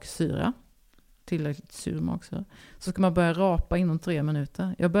magsyra, tillräckligt sur magsyra, så ska man börja rapa inom 3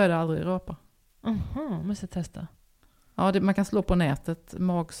 minuter. Jag började aldrig rapa. Måste jag testa. Ja, man kan slå på nätet,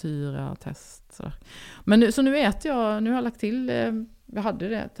 magsyra, test. Sådär. Men nu äter jag, nu har jag lagt till, jag hade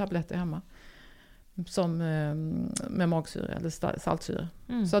det tabletter hemma som med magsyra eller saltsyra.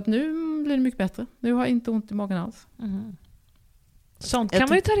 Så att nu blir det mycket bättre. Nu har jag inte ont i magen alls. Sånt kan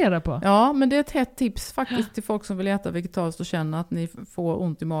man ju ta reda på. Ja, men det är ett hett tips faktiskt till folk som vill äta vegetariskt och känna att ni får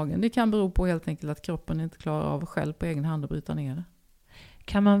ont i magen. Det kan bero på helt enkelt att kroppen inte klarar av själv på egen hand att bryta ner det.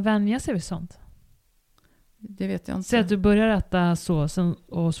 Kan man vänja sig vid sånt? Det vet jag inte. Säg att du börjar äta såsen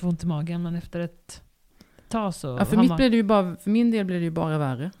och så får ont i magen, men efter ett tag så... Ja, för min del blev det ju bara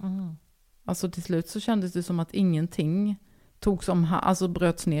värre. Alltså till slut så kändes det som att ingenting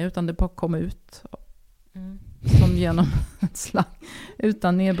bröts ner, utan det bara kom ut. Som genom ett slag,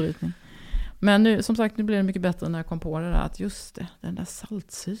 utan nedbrytning. Men nu, som sagt, nu blev det mycket bättre när jag kom på det där, att just det, den där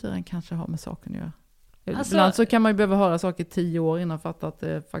saltsyran kanske har med saken att göra. Ibland så kan man ju behöva höra saker 10 år innan för att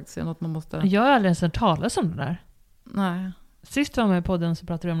det faktiskt är något man måste... Jag har aldrig ens hört talas om det där. Nej. Sist var med i podden så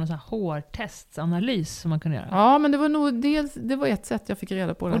pratade vi om en sån här hårtestanalys som man kunde göra. Ja, men det var nog det var ett sätt jag fick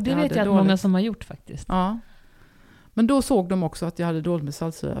reda på. Och det vet jag att många som har gjort faktiskt. Ja. Men då såg de också att jag hade dåligt med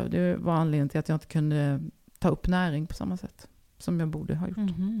saltsyra. Det var anledningen till att jag inte kunde ta upp näring på samma sätt som jag borde ha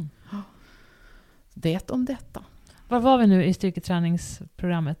gjort. Det om detta. Var var vi nu i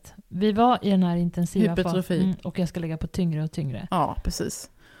styrketräningsprogrammet? Vi var i den här intensiva hypertrofi. Och jag ska lägga på tyngre och tyngre. Ja, precis.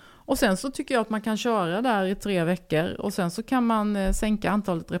 Och sen så tycker jag att man kan köra där i 3 veckor. Och sen så kan man sänka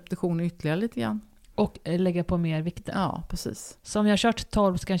antalet repetitioner ytterligare lite grann. Och lägga på mer vikter. Ja, precis. Så om jag har kört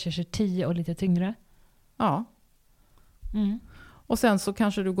 12 så kanske jag kör 10 och lite tyngre. Ja. Och sen så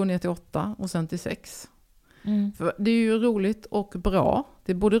kanske du går ner till 8 och sen till 6. För det är ju roligt och bra.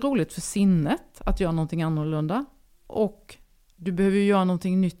 Det är både roligt för sinnet att göra någonting annorlunda. Och du behöver ju göra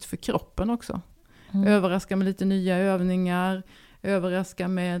någonting nytt för kroppen också. Överraska med lite nya övningar. Överraska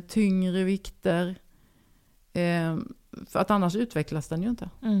med tyngre vikter. För att annars utvecklas den ju inte.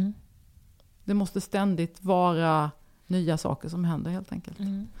 Det måste ständigt vara nya saker som händer helt enkelt.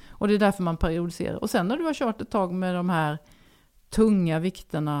 Och det är därför man periodiserar. Och sen när du har kört ett tag med de här tunga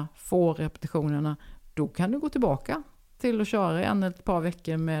vikterna, få repetitionerna, då kan du gå tillbaka till att köra en eller ett par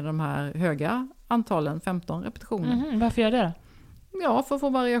veckor med de här höga antalen, 15 repetitioner. Varför gör det då? Ja, för att få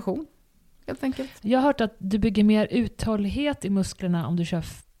variation helt enkelt. Jag har hört att du bygger mer uthållighet i musklerna om du kör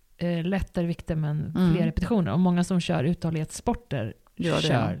lättare vikter men fler repetitioner. Och många som kör uthållighetssporter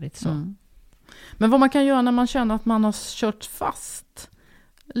kör lite så. Men vad man kan göra när man känner att man har kört fast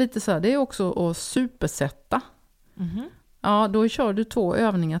lite så här, det är också att supersätta. Ja, då kör du 2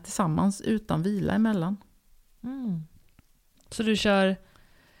 övningar tillsammans utan vila emellan. Så du kör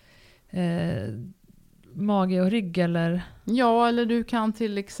mage och rygg eller? Ja, eller du kan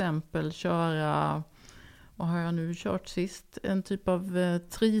till exempel köra, vad har jag nu kört sist? En typ av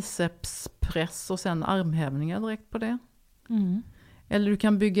tricepspress och sen armhävningar direkt på det. Eller du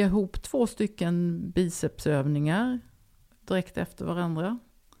kan bygga ihop 2 stycken bicepsövningar direkt efter varandra.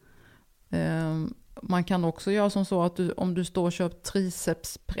 Man kan också göra som så att om du står och kör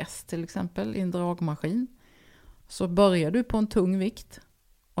tricepspress till exempel i en dragmaskin, så börjar du på en tung vikt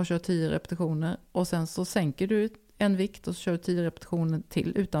och kör 10 repetitioner och sen så sänker du en vikt och så kör 10 repetitioner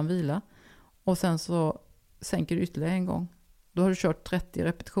till utan vila och sen så sänker du ytterligare en gång. Då har du kört 30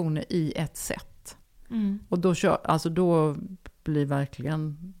 repetitioner i ett set. Och då då blir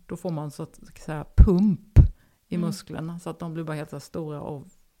verkligen, då får man så att säga pump i musklerna så att de blir bara helt så stora och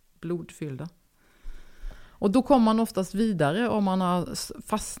blodfyllda. Och då kommer man oftast vidare om man har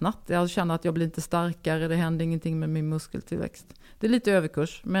fastnat. Jag känner att jag blir inte starkare, det händer ingenting med min muskeltillväxt. Det är lite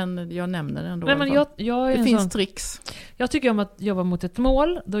överkurs, men jag nämner det ändå. Nej, men det finns tricks. Jag tycker om att jobba mot ett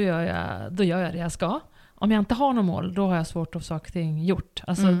mål, då gör jag det jag ska. Om jag inte har något mål, då har jag svårt att få saker och ting gjort.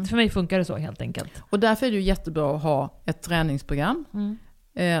 Alltså, för mig funkar det så helt enkelt. Och därför är det ju jättebra att ha ett träningsprogram.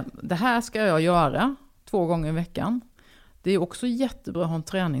 Det här ska jag göra 2 gånger i veckan. Det är också jättebra att ha en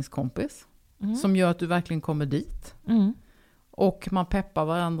träningskompis. Som gör att du verkligen kommer dit. Och man peppar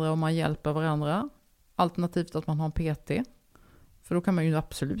varandra och man hjälper varandra. Alternativt att man har en PT. För då kan man ju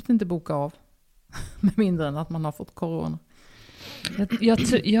absolut inte boka av. Med mindre än att man har fått corona.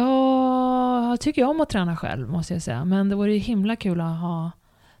 Jag tycker om att träna själv, måste jag säga. Men det vore ju himla kul att ha...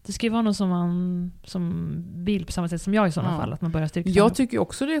 Det ska ju vara någon som vill på samma sätt som jag i sådana fall. Att man börjar styrketräna. Jag tycker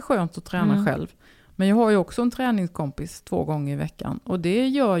också det är skönt att träna själv. Men jag har ju också en träningskompis 2 gånger i veckan. Och det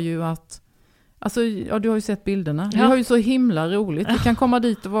gör ju att... Alltså, ja, du har ju sett bilderna. Vi har ju så himla roligt. Vi kan komma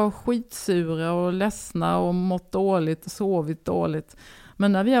dit och vara skitsura och ledsna och mått dåligt och sovit dåligt.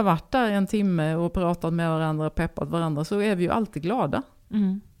 Men när vi har varit där 1 timme och pratat med varandra och peppat varandra så är vi ju alltid glada.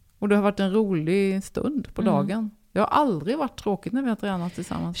 Och det har varit en rolig stund på dagen. Det har aldrig varit tråkigt när vi har tränat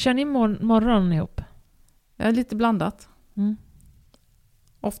tillsammans. Kör ni morgon ihop? Ja, lite blandat.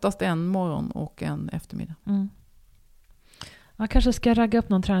 Oftast en morgon och en eftermiddag. Jag kanske ska ragga upp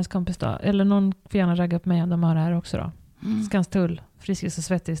någon träningskompis då. Eller någon får gärna ragga upp mig om de har det här också då. Skanstull, Friskis och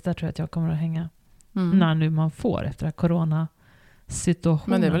Svettis, där tror jag att jag kommer att hänga. När nu man får efter den corona-situationen.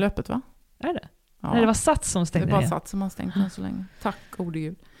 Men det är väl öppet, va? Är det? Ja. Nej, det var Sats som stängde. Det var Sats som har stängt än så länge. Tack gode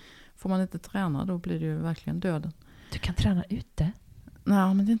Gud. Får man inte träna, då blir det ju verkligen döden. Du kan träna ute.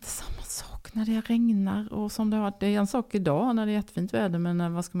 Nej, men det är inte samma sak när det regnar. Och som det har, det är en sak idag när det är jättefint väder.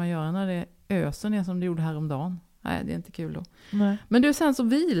 Men vad ska man göra när det ösen är som det gjorde häromdagen? Nej, det är inte kul då. Nej. Men du, sen så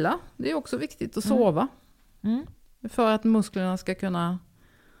vila. Det är också viktigt att sova. För att musklerna ska kunna...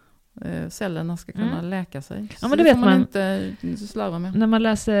 cellerna ska kunna läka sig. Ja, men det vet man inte slarva med. När man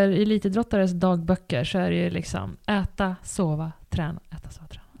läser elitidrottares dagböcker så är det ju liksom äta, sova, träna, äta, sova,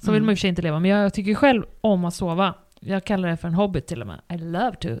 träna. Så vill man ju för sig inte leva. Men jag tycker själv om att sova. Jag kallar det för en hobby till och med. I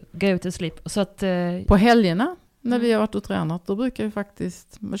love to go to sleep. Så att, på helgerna när vi har varit och tränat, då brukar vi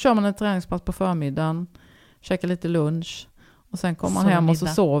faktiskt... Kör man ett träningspass på förmiddagen, käkar lite lunch och sen kommer man hem och så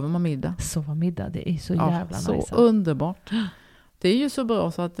sover man middag. Sova middag, det är så jävla nice. Så underbart. Det är ju så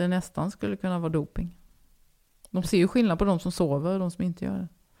bra så att det nästan skulle kunna vara doping. De ser ju skillnad på de som sover och de som inte gör det.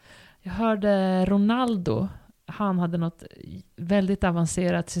 Jag hörde Ronaldo. Han hade något väldigt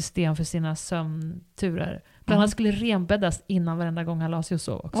avancerat system för sina sömnturer. Bland annat skulle renbäddas innan varenda gång han la sig och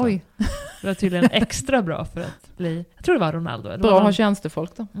sov också. Oj. Det var tydligen extra bra för att bli... Jag tror det var Ronaldo. Eller bra att ha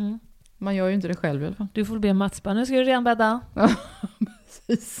tjänstefolk då. Man gör ju inte det själv i alla fall. Du får be Mats bara, nu ska du renbädda.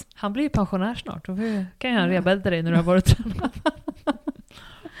 Precis. Han blir ju pensionär snart. Då kan jag renbädda dig när du har varit tränad.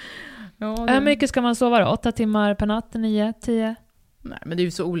 Hur mycket ska man sova då? 8 timmar per natt? 9? 10? Nej, men det är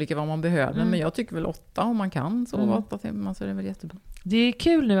ju så olika vad man behöver. Men jag tycker väl 8 om man kan sova 8 timmar, så är det väl jättebra. Det är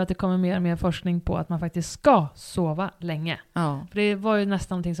kul nu att det kommer mer och mer forskning på att man faktiskt ska sova länge. Ja. För det var ju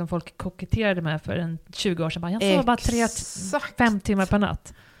nästan någonting som folk koketterade med för 20 år sedan. Jag sover bara 3-5 timmar per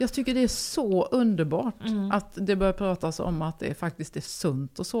natt. Jag tycker det är så underbart att det börjar pratas om att det faktiskt är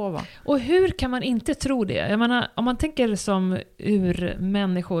sunt att sova. Och hur kan man inte tro det? Jag menar, om man tänker som ur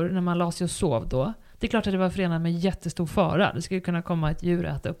människor när man la sig och sov då. Det är klart att det var förenat med jättestor fara. Det skulle kunna komma ett djur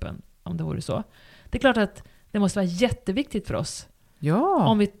och äta upp en om det vore så. Det är klart att det måste vara jätteviktigt för oss. Ja.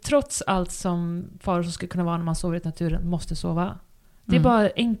 Om vi trots allt som faror som skulle kunna vara när man sover i naturen måste sova. Det är bara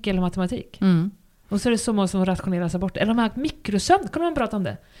enkel matematik. Och så är det så många som rationerar sig bort. Eller de här mikrosömn, kan man prata om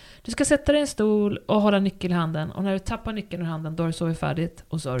det? Du ska sätta dig i en stol och hålla nyckeln i handen. Och när du tappar nyckeln i handen, då har du sovit färdigt.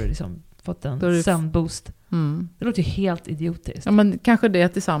 Och så har du liksom fått en sömnboost. Det låter ju helt idiotiskt. Ja, men kanske det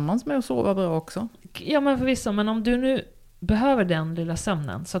tillsammans med att sova bra också. Ja, men förvisso. Men om du nu behöver den lilla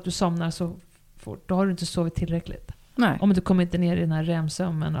sömnen så att du somnar så fort, då har du inte sovit tillräckligt. Nej. Om du kommer inte ner i den här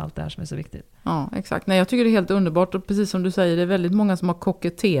REM-sömnen och allt det här som är så viktigt. Ja, exakt. Nej, jag tycker det är helt underbart. Och precis som du säger, det är väldigt många som har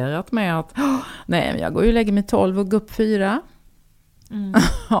koketterat med att nej, men jag går ju och lägger mig 12 och går upp 4.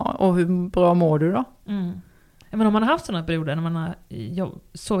 Ja, och hur bra mår du då? Men om man har haft sådana perioder när man har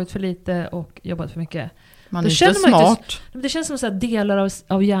sovit för lite och jobbat för mycket. Man är inte smart. Det känns som att delar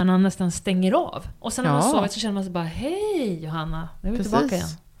av hjärnan nästan stänger av. Och sen när man har sovit så känner man sig bara, hej Johanna, nu är vi tillbaka igen.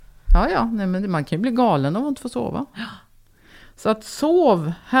 Ja, nej, men man kan ju bli galen om man inte får sova. Ja. Så att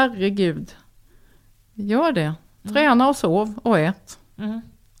sov, herregud. Gör det. Träna och sov och ät.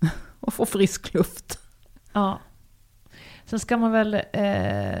 Och få frisk luft. Ja. Sen ska man väl,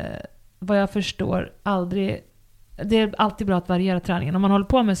 vad jag förstår, aldrig... Det är alltid bra att variera träningen. Om man håller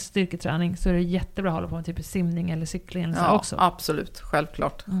på med styrketräning så är det jättebra att hålla på med typ simning eller cykling eller så också. Absolut.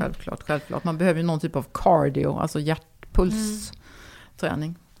 Självklart. Man behöver ju någon typ av cardio, alltså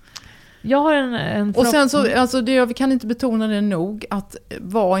hjärtpulsträning. Jag har en och sen så, alltså vi kan inte betona det nog, att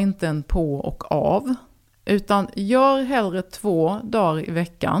vara inte en på och av. Utan gör hellre 2 dagar i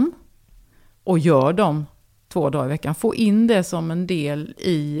veckan. Och gör dem 2 dagar i veckan. Få in det som en del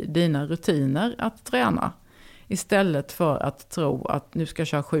i dina rutiner att träna. Istället för att tro att nu ska jag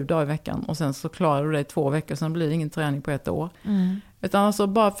köra 7 dagar i veckan. Och sen så klarar du det i 2 veckor. Sen blir det ingen träning på 1 år. Utan alltså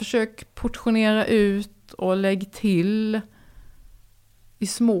bara försök portionera ut och lägg till i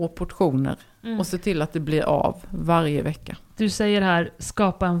små portioner. Och se till att det blir av varje vecka. Du säger här,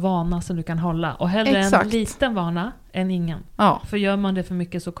 skapa en vana som du kan hålla. Och hellre en liten vana än ingen. Ja. För gör man det för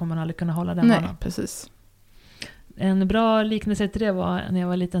mycket så kommer man aldrig kunna hålla den vanan. Nej, precis. En bra liknelse till det var när jag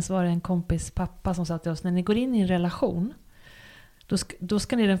var liten, så var det en kompis pappa som sa till oss, när ni går in i en relation då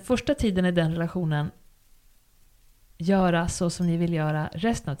ska ni den första tiden i den relationen göra så som ni vill göra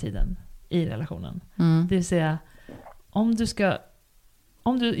resten av tiden i relationen. Det vill säga, om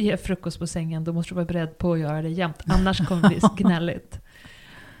du ger frukost på sängen, då måste du vara beredd på att göra det jämt. Annars kommer det bli gnälligt.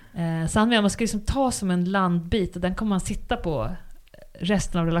 Så man ska liksom ta som en landbit och den kommer man sitta på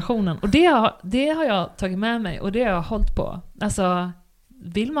resten av relationen. Och det har jag tagit med mig och det har jag hållit på. Alltså,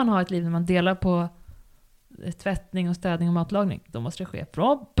 vill man ha ett liv när man delar på tvättning och städning och matlagning, då måste det ske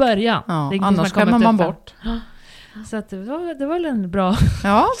från början. Ja, annars skämmer man bort. Så att det var väl en bra...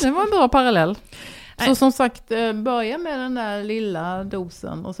 Ja, det var en bra parallell. Så som sagt, börja med den där lilla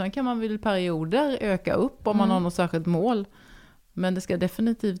dosen och sen kan man vid perioder öka upp om man har något särskilt mål. Men det ska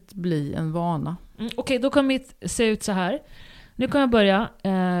definitivt bli en vana. Okej, då kommer mitt se ut så här. Nu kommer jag börja.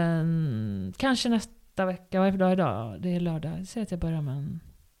 Kanske nästa vecka. Vad är för dag idag? Det är lördag. Jag säger att jag börjar med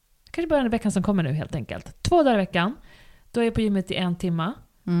jag kanske börjar den veckan som kommer nu helt enkelt. 2 dagar i veckan. Då är jag på gymmet i 1 timme.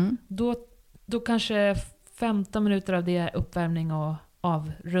 Då kanske 15 minuter av det är uppvärmning och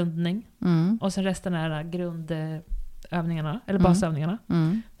avrundning. Och sen resten är grundövningarna. Eller basövningarna.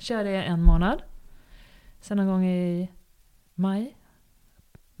 Kör det 1 månad. Sen någon gång i maj.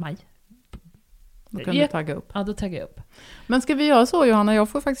 Då kan du tagga upp. Ja, då taggar jag upp. Men ska vi göra så, Johanna? Jag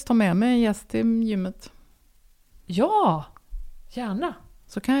får faktiskt ta med mig en gäst till gymmet. Ja, gärna.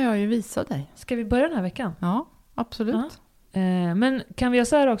 Så kan jag ju visa dig. Ska vi börja den här veckan? Ja, absolut. Ja. Men kan vi göra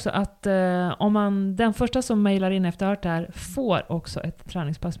så här också att om den första som mejlar in efter hört det här får också ett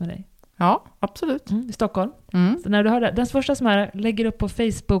träningspass med dig. Ja, absolut. I Stockholm. Så när du hör det, den första som är lägger upp på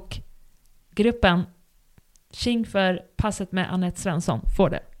Facebook-gruppen Tjing för passet med Anette Svensson får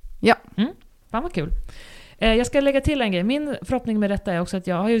det. Ja. Fan vad kul. Jag ska lägga till en grej. Min förhoppning med detta är också att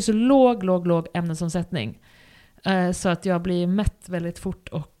jag har ju så låg ämnesomsättning. Så att jag blir mätt väldigt fort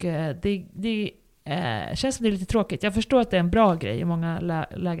och det känns som det är lite tråkigt. Jag förstår att det är en bra grej i många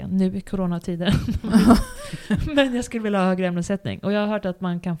lägen nu i coronatider. Men jag skulle vilja ha högre ämnesomsättning. Och jag har hört att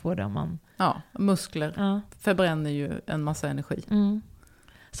man kan få det om man... Ja, muskler förbränner ju en massa energi.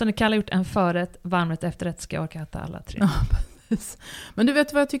 Så när Kalle har gjort en förrätt, varmrätt, efterrätt ska jag orka äta alla 3. Ja, precis. Men du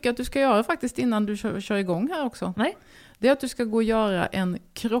vet vad jag tycker att du ska göra faktiskt innan du kör igång här också? Nej. Det är att du ska gå och göra en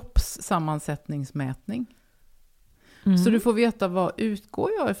kroppssammansättningsmätning. Så du får veta vad utgår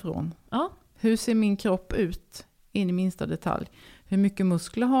jag ifrån. Ja. Hur ser min kropp ut in i minsta detalj? Hur mycket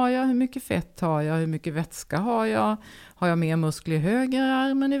muskler har jag? Hur mycket fett har jag? Hur mycket vätska har jag? Har jag mer muskler i höger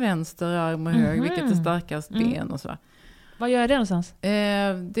arm än i vänster arm och höger? Vilket är starkast ben och så. Vad gör det någonstans?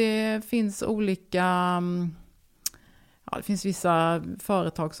 Det finns olika... Ja, det finns vissa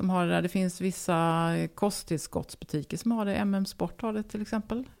företag som har det där. Det finns vissa kosttillskottsbutiker som har det. MM Sport har det till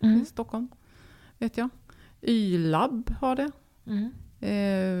exempel i Stockholm. Vet jag. Y-lab har det.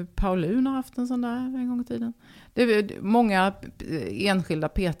 Paulun har haft en sån där en gång i tiden. Många enskilda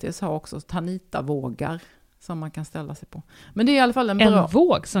PTs har också Tanita-vågar som man kan ställa sig på. Men det är i alla fall en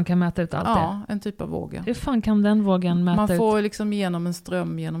våg som kan mäta ut allt det? Ja, en typ av våg. Hur fan kan den vågen mäta ut? Man får liksom igenom en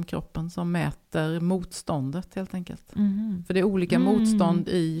ström genom kroppen som mäter motståndet helt enkelt. För det är olika motstånd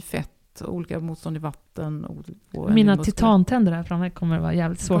i fett, olika motstånd i vatten. Mina titantänder här framme kommer att vara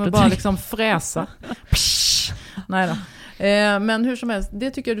jävligt svårt att bara liksom fräsa. Nej då. Men hur som helst,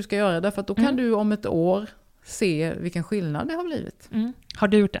 det tycker jag du ska göra. Därför att då kan du om ett år se vilken skillnad det har blivit. Har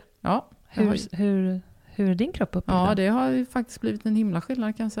du gjort det? Ja. Hur är din kropp uppbyggd? Ja, det har ju faktiskt blivit en himla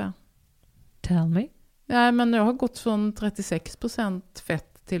skillnad kan jag säga. Tell me. Nej, men jag har gått från 36%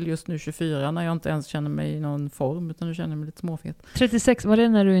 fett till just nu 24% när jag inte ens känner mig i någon form utan nu känner jag mig lite småfet. 36, var det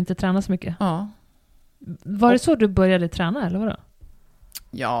när du inte tränar så mycket? Ja. Var det så du började träna eller vadå?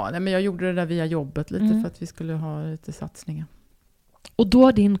 Ja, nej, men jag gjorde det där via jobbet lite för att vi skulle ha lite satsningar. Och då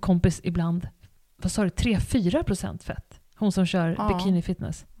har din kompis ibland, vad sa du, 3-4% fett? Hon som kör bikini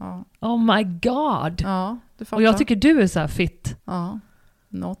fitness. Ja. Oh my god! Ja, du fattar. Och jag tycker du är så här fit. Ja,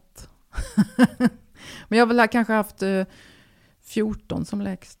 något. Men jag har väl kanske haft 14 som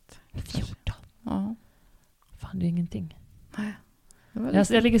lägst. 14? Ja. Fan, det är ingenting. Nej.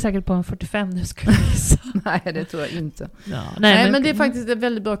 Jag ligger säkert på en 45 nu skulle jag gissa. Nej, det tror jag inte. Ja, nej, men det är faktiskt ett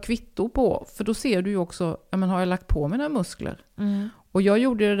väldigt bra kvitto på. För då ser du ju också, har jag lagt på mig några muskler? Och jag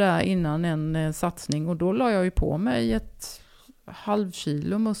gjorde det där innan en satsning och då la jag ju på mig ett 0,5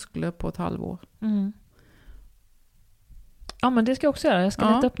 kilo muskler på ett halvår. Ja, men det ska jag också göra. Jag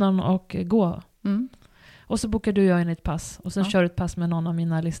ska leta upp någon och gå. Och så bokar du och jag in ett pass. Och sen kör du ett pass med någon av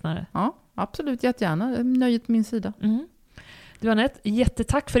mina lyssnare. Ja, absolut. Jättegärna. Nöjet på min sida. Du Anette,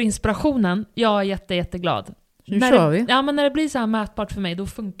 jättetack för inspirationen. Jag är jätteglad. Nu kör vi. Ja, men när det blir så här mätbart för mig, då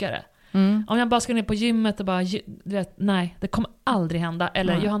funkar det. Om jag bara ska ner på gymmet och bara, du vet, nej, det kommer aldrig hända.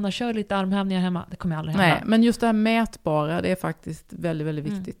 Eller Johanna, kör lite armhävningar hemma. Det kommer aldrig hända. Nej, men just det här mätbara, det är faktiskt väldigt, väldigt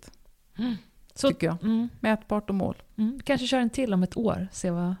viktigt. Så, tycker jag. Mätbart och mål. Kanske kör en till om ett år.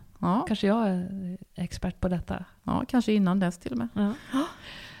 Se vad... Kanske jag är expert på detta. Ja, kanske innan dess till och med. Ja.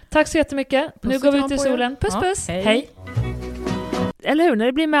 Tack så jättemycket. Nu går vi ut i solen. Puss, puss. Hej. Eller hur? När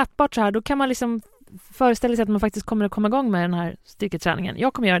det blir mätbart så här, då kan man liksom föreställa sig att man faktiskt kommer att komma igång med den här styrketräningen.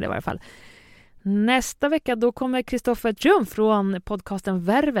 Jag kommer göra det i varje fall. Nästa vecka då kommer Kristoffer Triumf från podcasten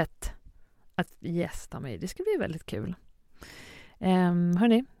Värvet att gästa mig. Det ska bli väldigt kul.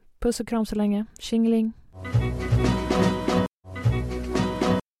 Hörni, puss och kram så länge. Tjingeling.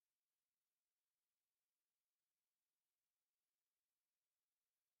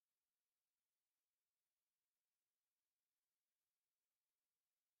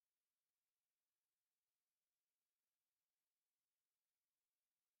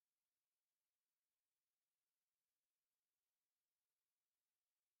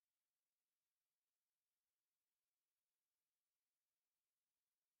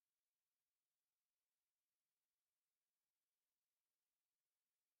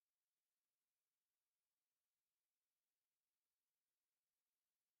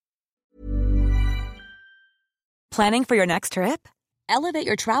 Planning for your next trip? Elevate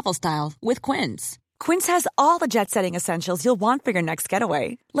your travel style with Quince. Quince has all the jet-setting essentials you'll want for your next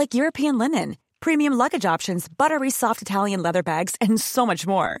getaway, like European linen, premium luggage options, buttery soft Italian leather bags, and so much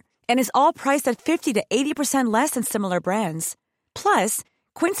more. And is all priced at 50 to 80% less than similar brands. Plus,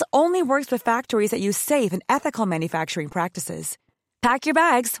 Quince only works with factories that use safe and ethical manufacturing practices. Pack your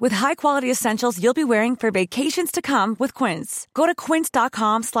bags with high-quality essentials you'll be wearing for vacations to come with Quince. Go to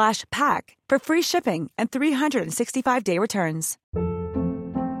quince.com/pack for free shipping and 365-day returns.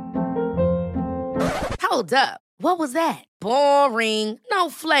 Hold up. What was that? Boring. No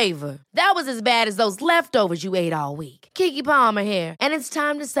flavor. That was as bad as those leftovers you ate all week. Keke Palmer here, and it's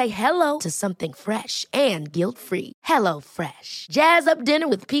time to say hello to something fresh and guilt-free. Hello Fresh. Jazz up dinner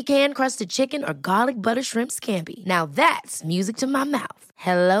with pecan-crusted chicken or garlic butter shrimp scampi. Now that's music to my mouth.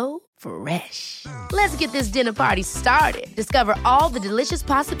 Hello Fresh. Let's get this dinner party started. Discover all the delicious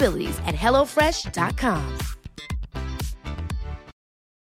possibilities at hellofresh.com.